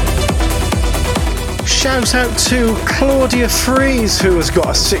 Shout out to Claudia Fries, who has got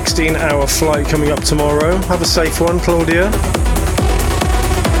a 16-hour flight coming up tomorrow. Have a safe one, Claudia.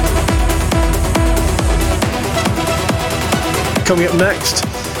 Coming up next,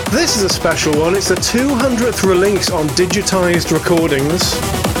 this is a special one. It's the 200th release on Digitized Recordings.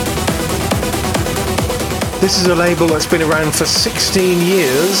 This is a label that's been around for 16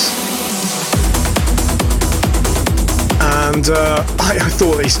 years. And I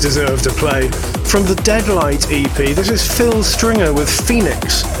thought these deserved a play. From the Deadlight EP, this is Phil Stringer with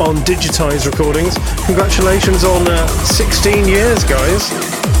Phoenix on Digitized Recordings. Congratulations on 16 years, guys.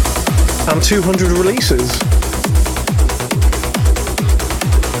 And 200 releases.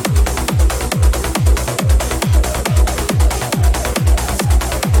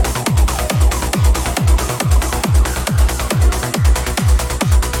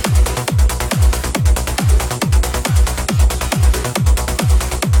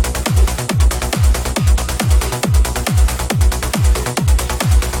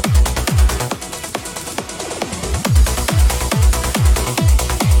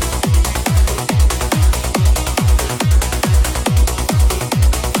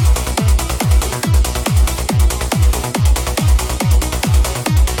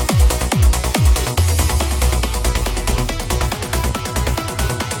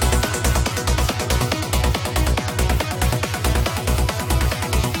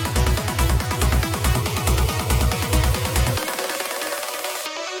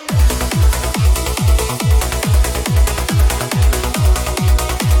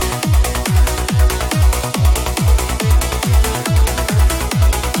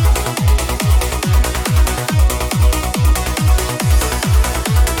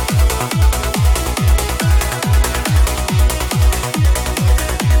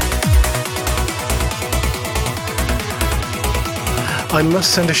 I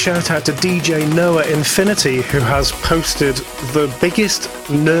must send a shout out to DJ Noah Infinity, who has posted the biggest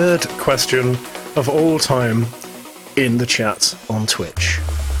nerd question of all time in the chat on Twitch.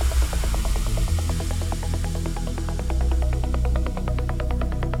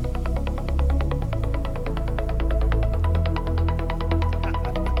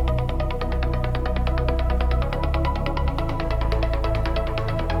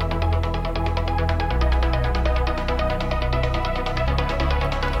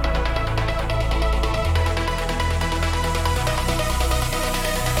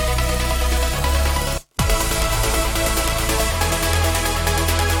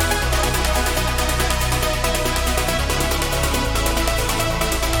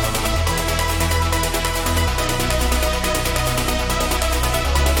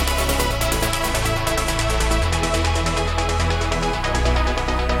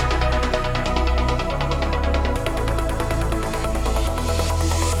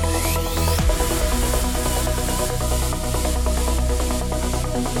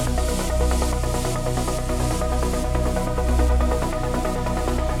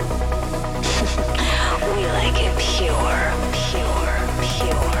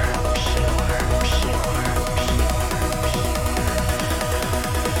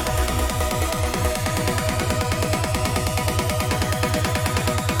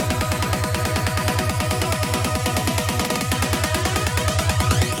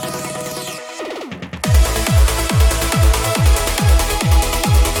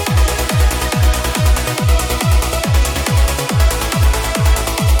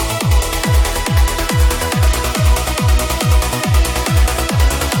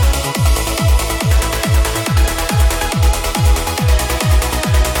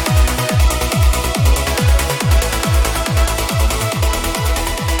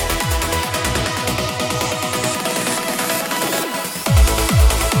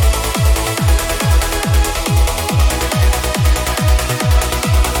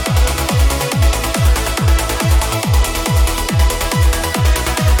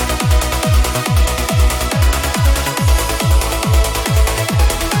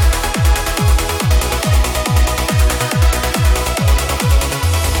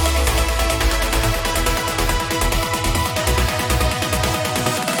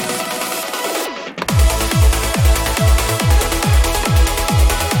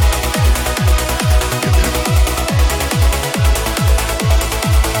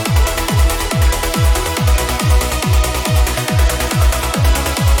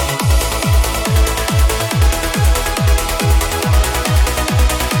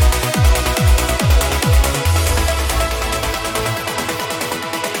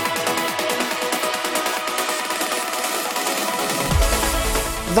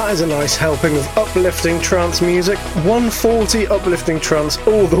 That is a nice helping of uplifting trance music. 140 uplifting trance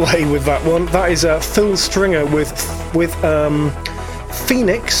all the way with that one. That is Phil Stringer with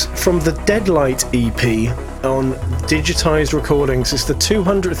Phoenix from the Deadlight EP on Digitized Recordings. It's the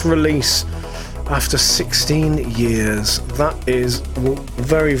 200th release after 16 years. That is a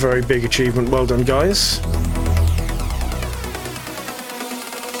very, very big achievement. Well done, guys.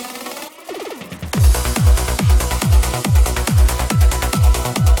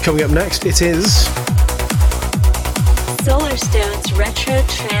 Coming up next, it is Solarstone's Retro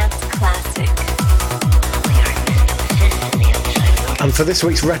Trance Classic. And for this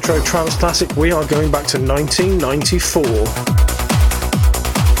week's Retro Trance Classic, we are going back to 1994.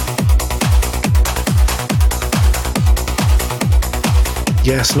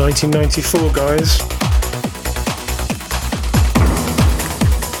 Yes, 1994, guys.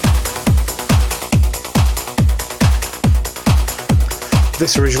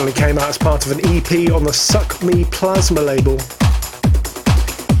 This originally came out as part of an EP on the Suck Me Plasma label.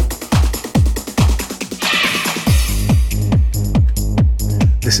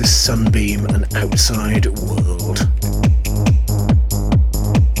 This is Sunbeam and Outside World.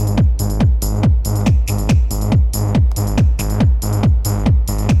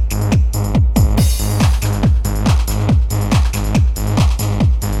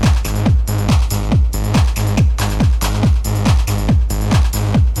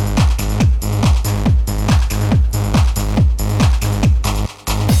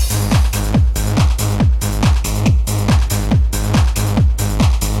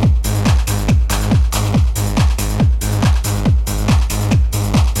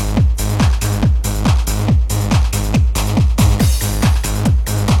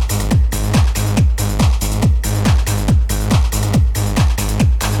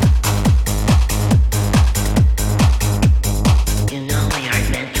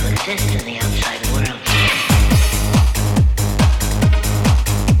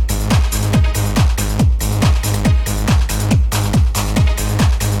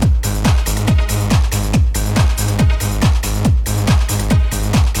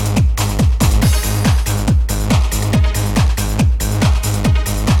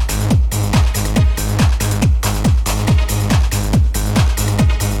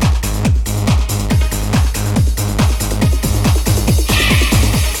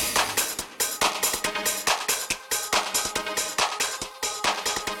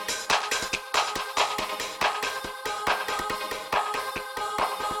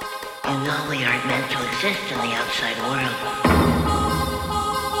 know we aren't meant to exist in the outside world.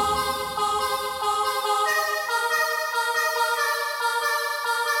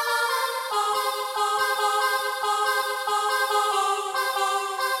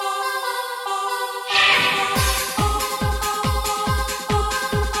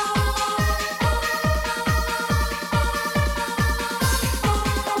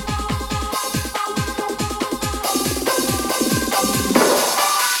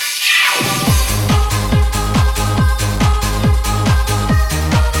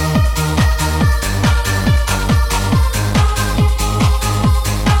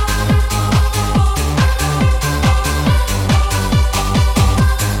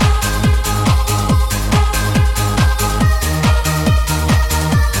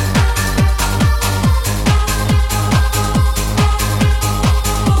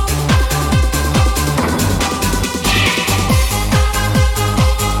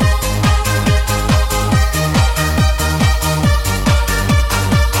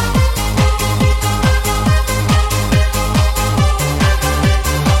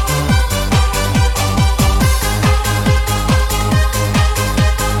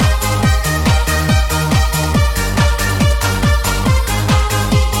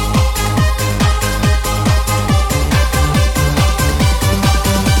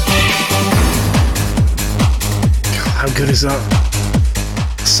 Is that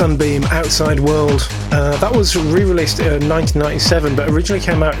Sunbeam Outside World? That was re-released in 1997, but originally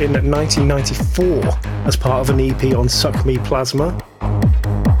came out in 1994 as part of an EP on Suck Me Plasma.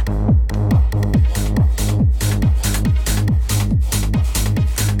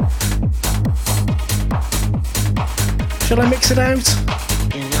 Shall I mix it out?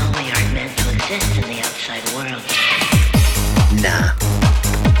 You know we aren't meant to exist in the outside world. Nah.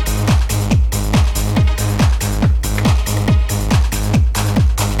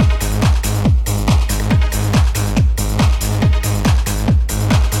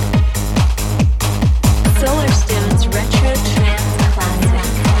 Solarstone's retro trance classic.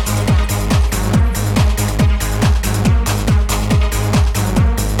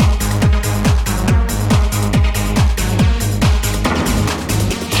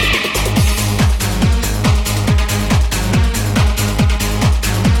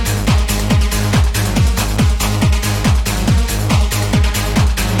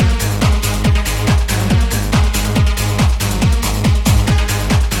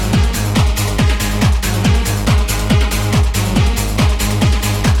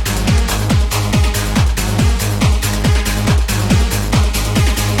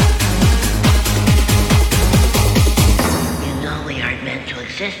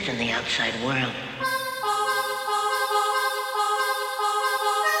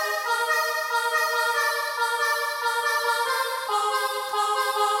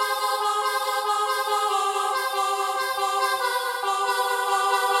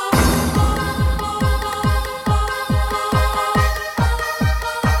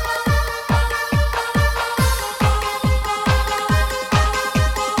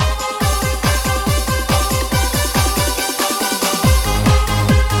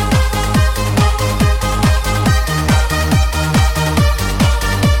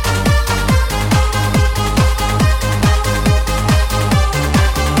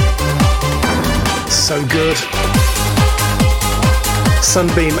 So good.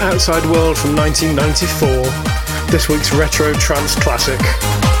 Sunbeam Outside World from 1994. This week's retro trance classic.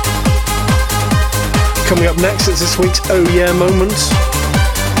 Coming up next is this week's Oh Yeah moment.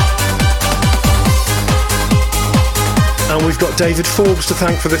 And we've got David Forbes to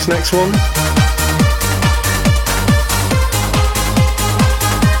thank for this next one.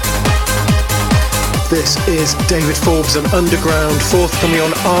 This is David Forbes and Underground, forthcoming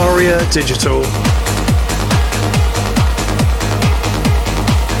on Aria Digital.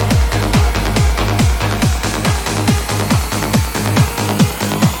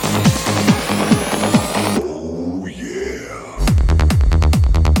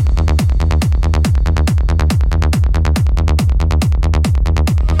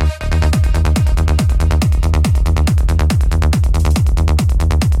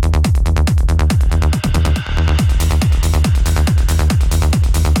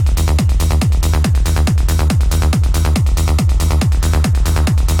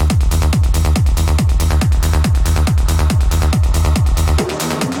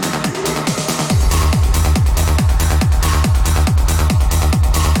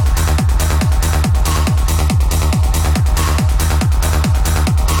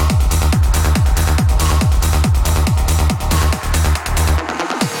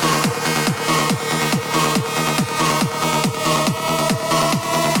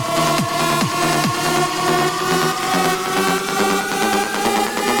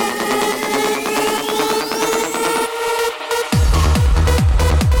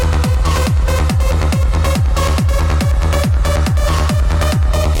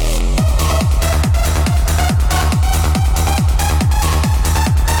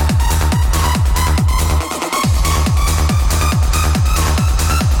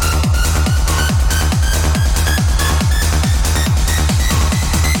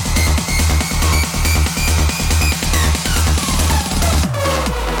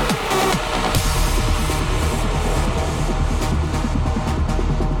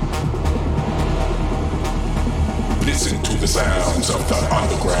 Listen to the sounds of the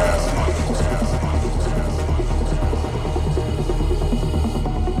underground.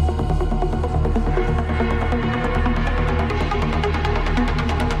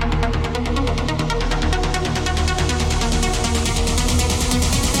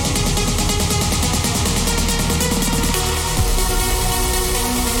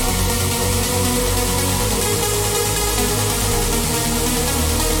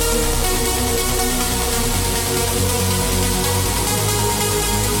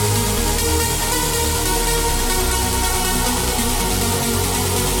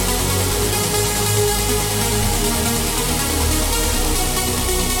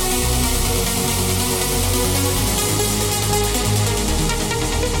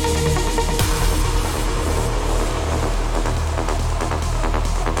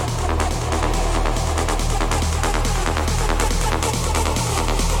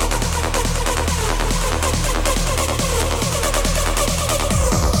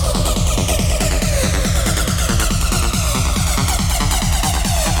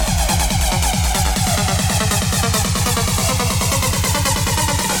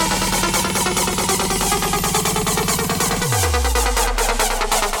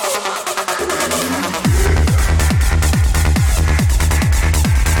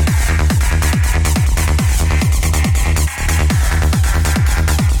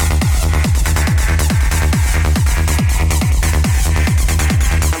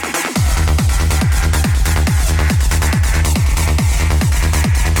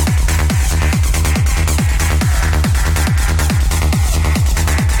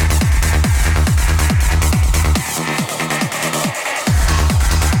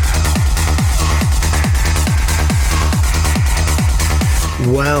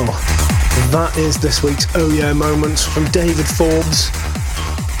 Well, that is this week's Oh Yeah Moments from David Forbes.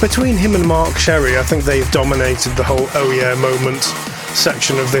 Between him and Mark Sherry, I think they've dominated the whole Oh Yeah Moment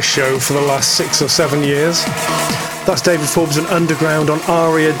section of this show for the last 6 or 7 years. That's David Forbes and Underground on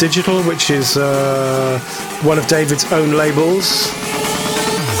Aria Digital, which is one of David's own labels.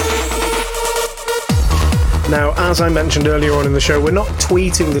 Now, as I mentioned earlier on in the show, we're not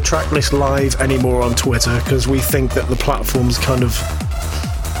tweeting the tracklist live anymore on Twitter because we think that the platform's kind of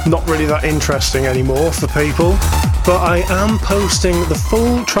not really that interesting anymore for people. But I am posting the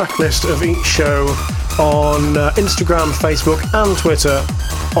full track list of each show on Instagram, Facebook and Twitter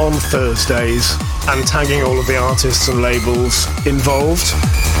on Thursdays, and tagging all of the artists and labels involved.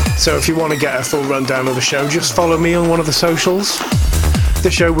 So if you want to get a full rundown of the show, just follow me on one of the socials. The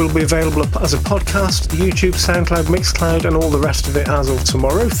show will be available as a podcast, YouTube, SoundCloud, Mixcloud and all the rest of it as of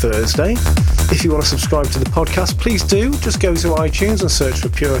tomorrow, Thursday. If you want to subscribe to the podcast, please do. Just go to iTunes and search for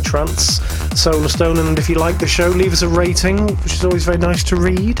Pure Trance, Solarstone, and if you like the show, leave us a rating, which is always very nice to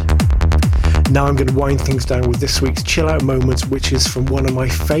read. Now I'm going to wind things down with this week's Chill Out Moment, which is from one of my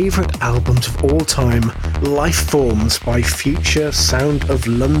favourite albums of all time, Life Forms by Future Sound of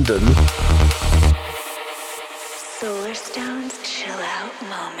London. Solarstone's Chill Out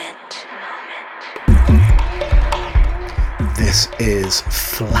Moment. This is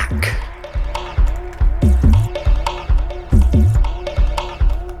Flak.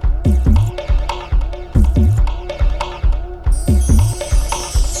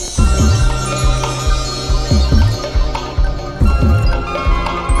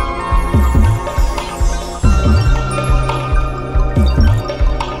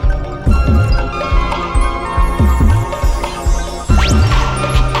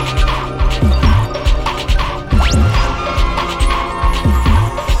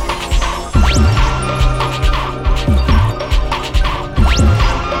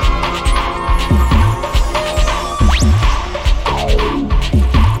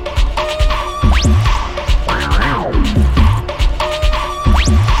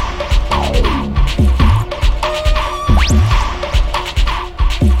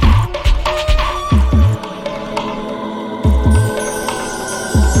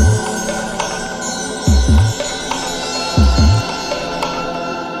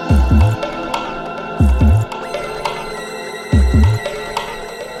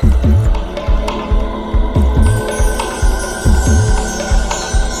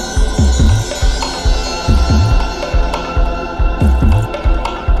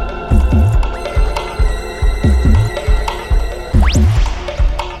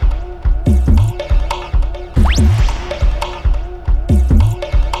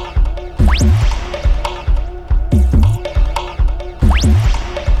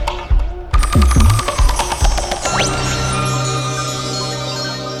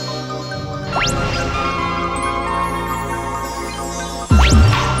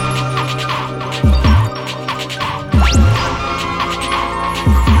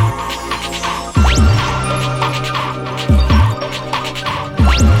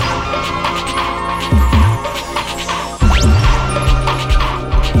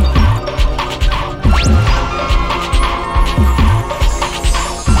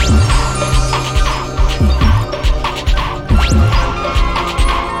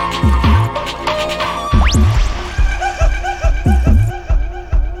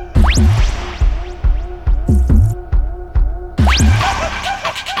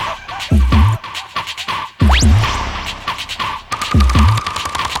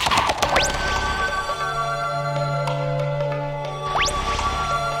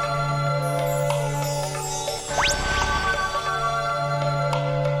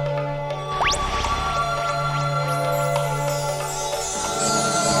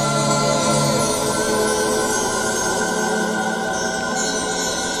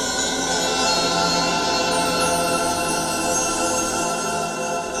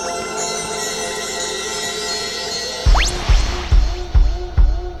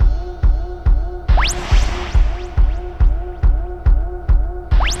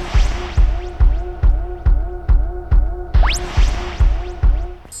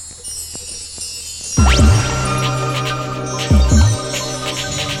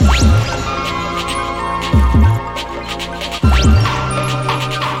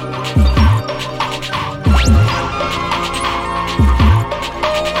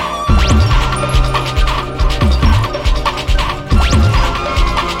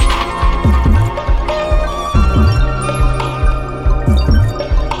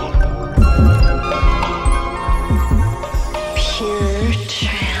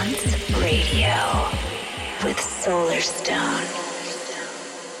 Solarstone.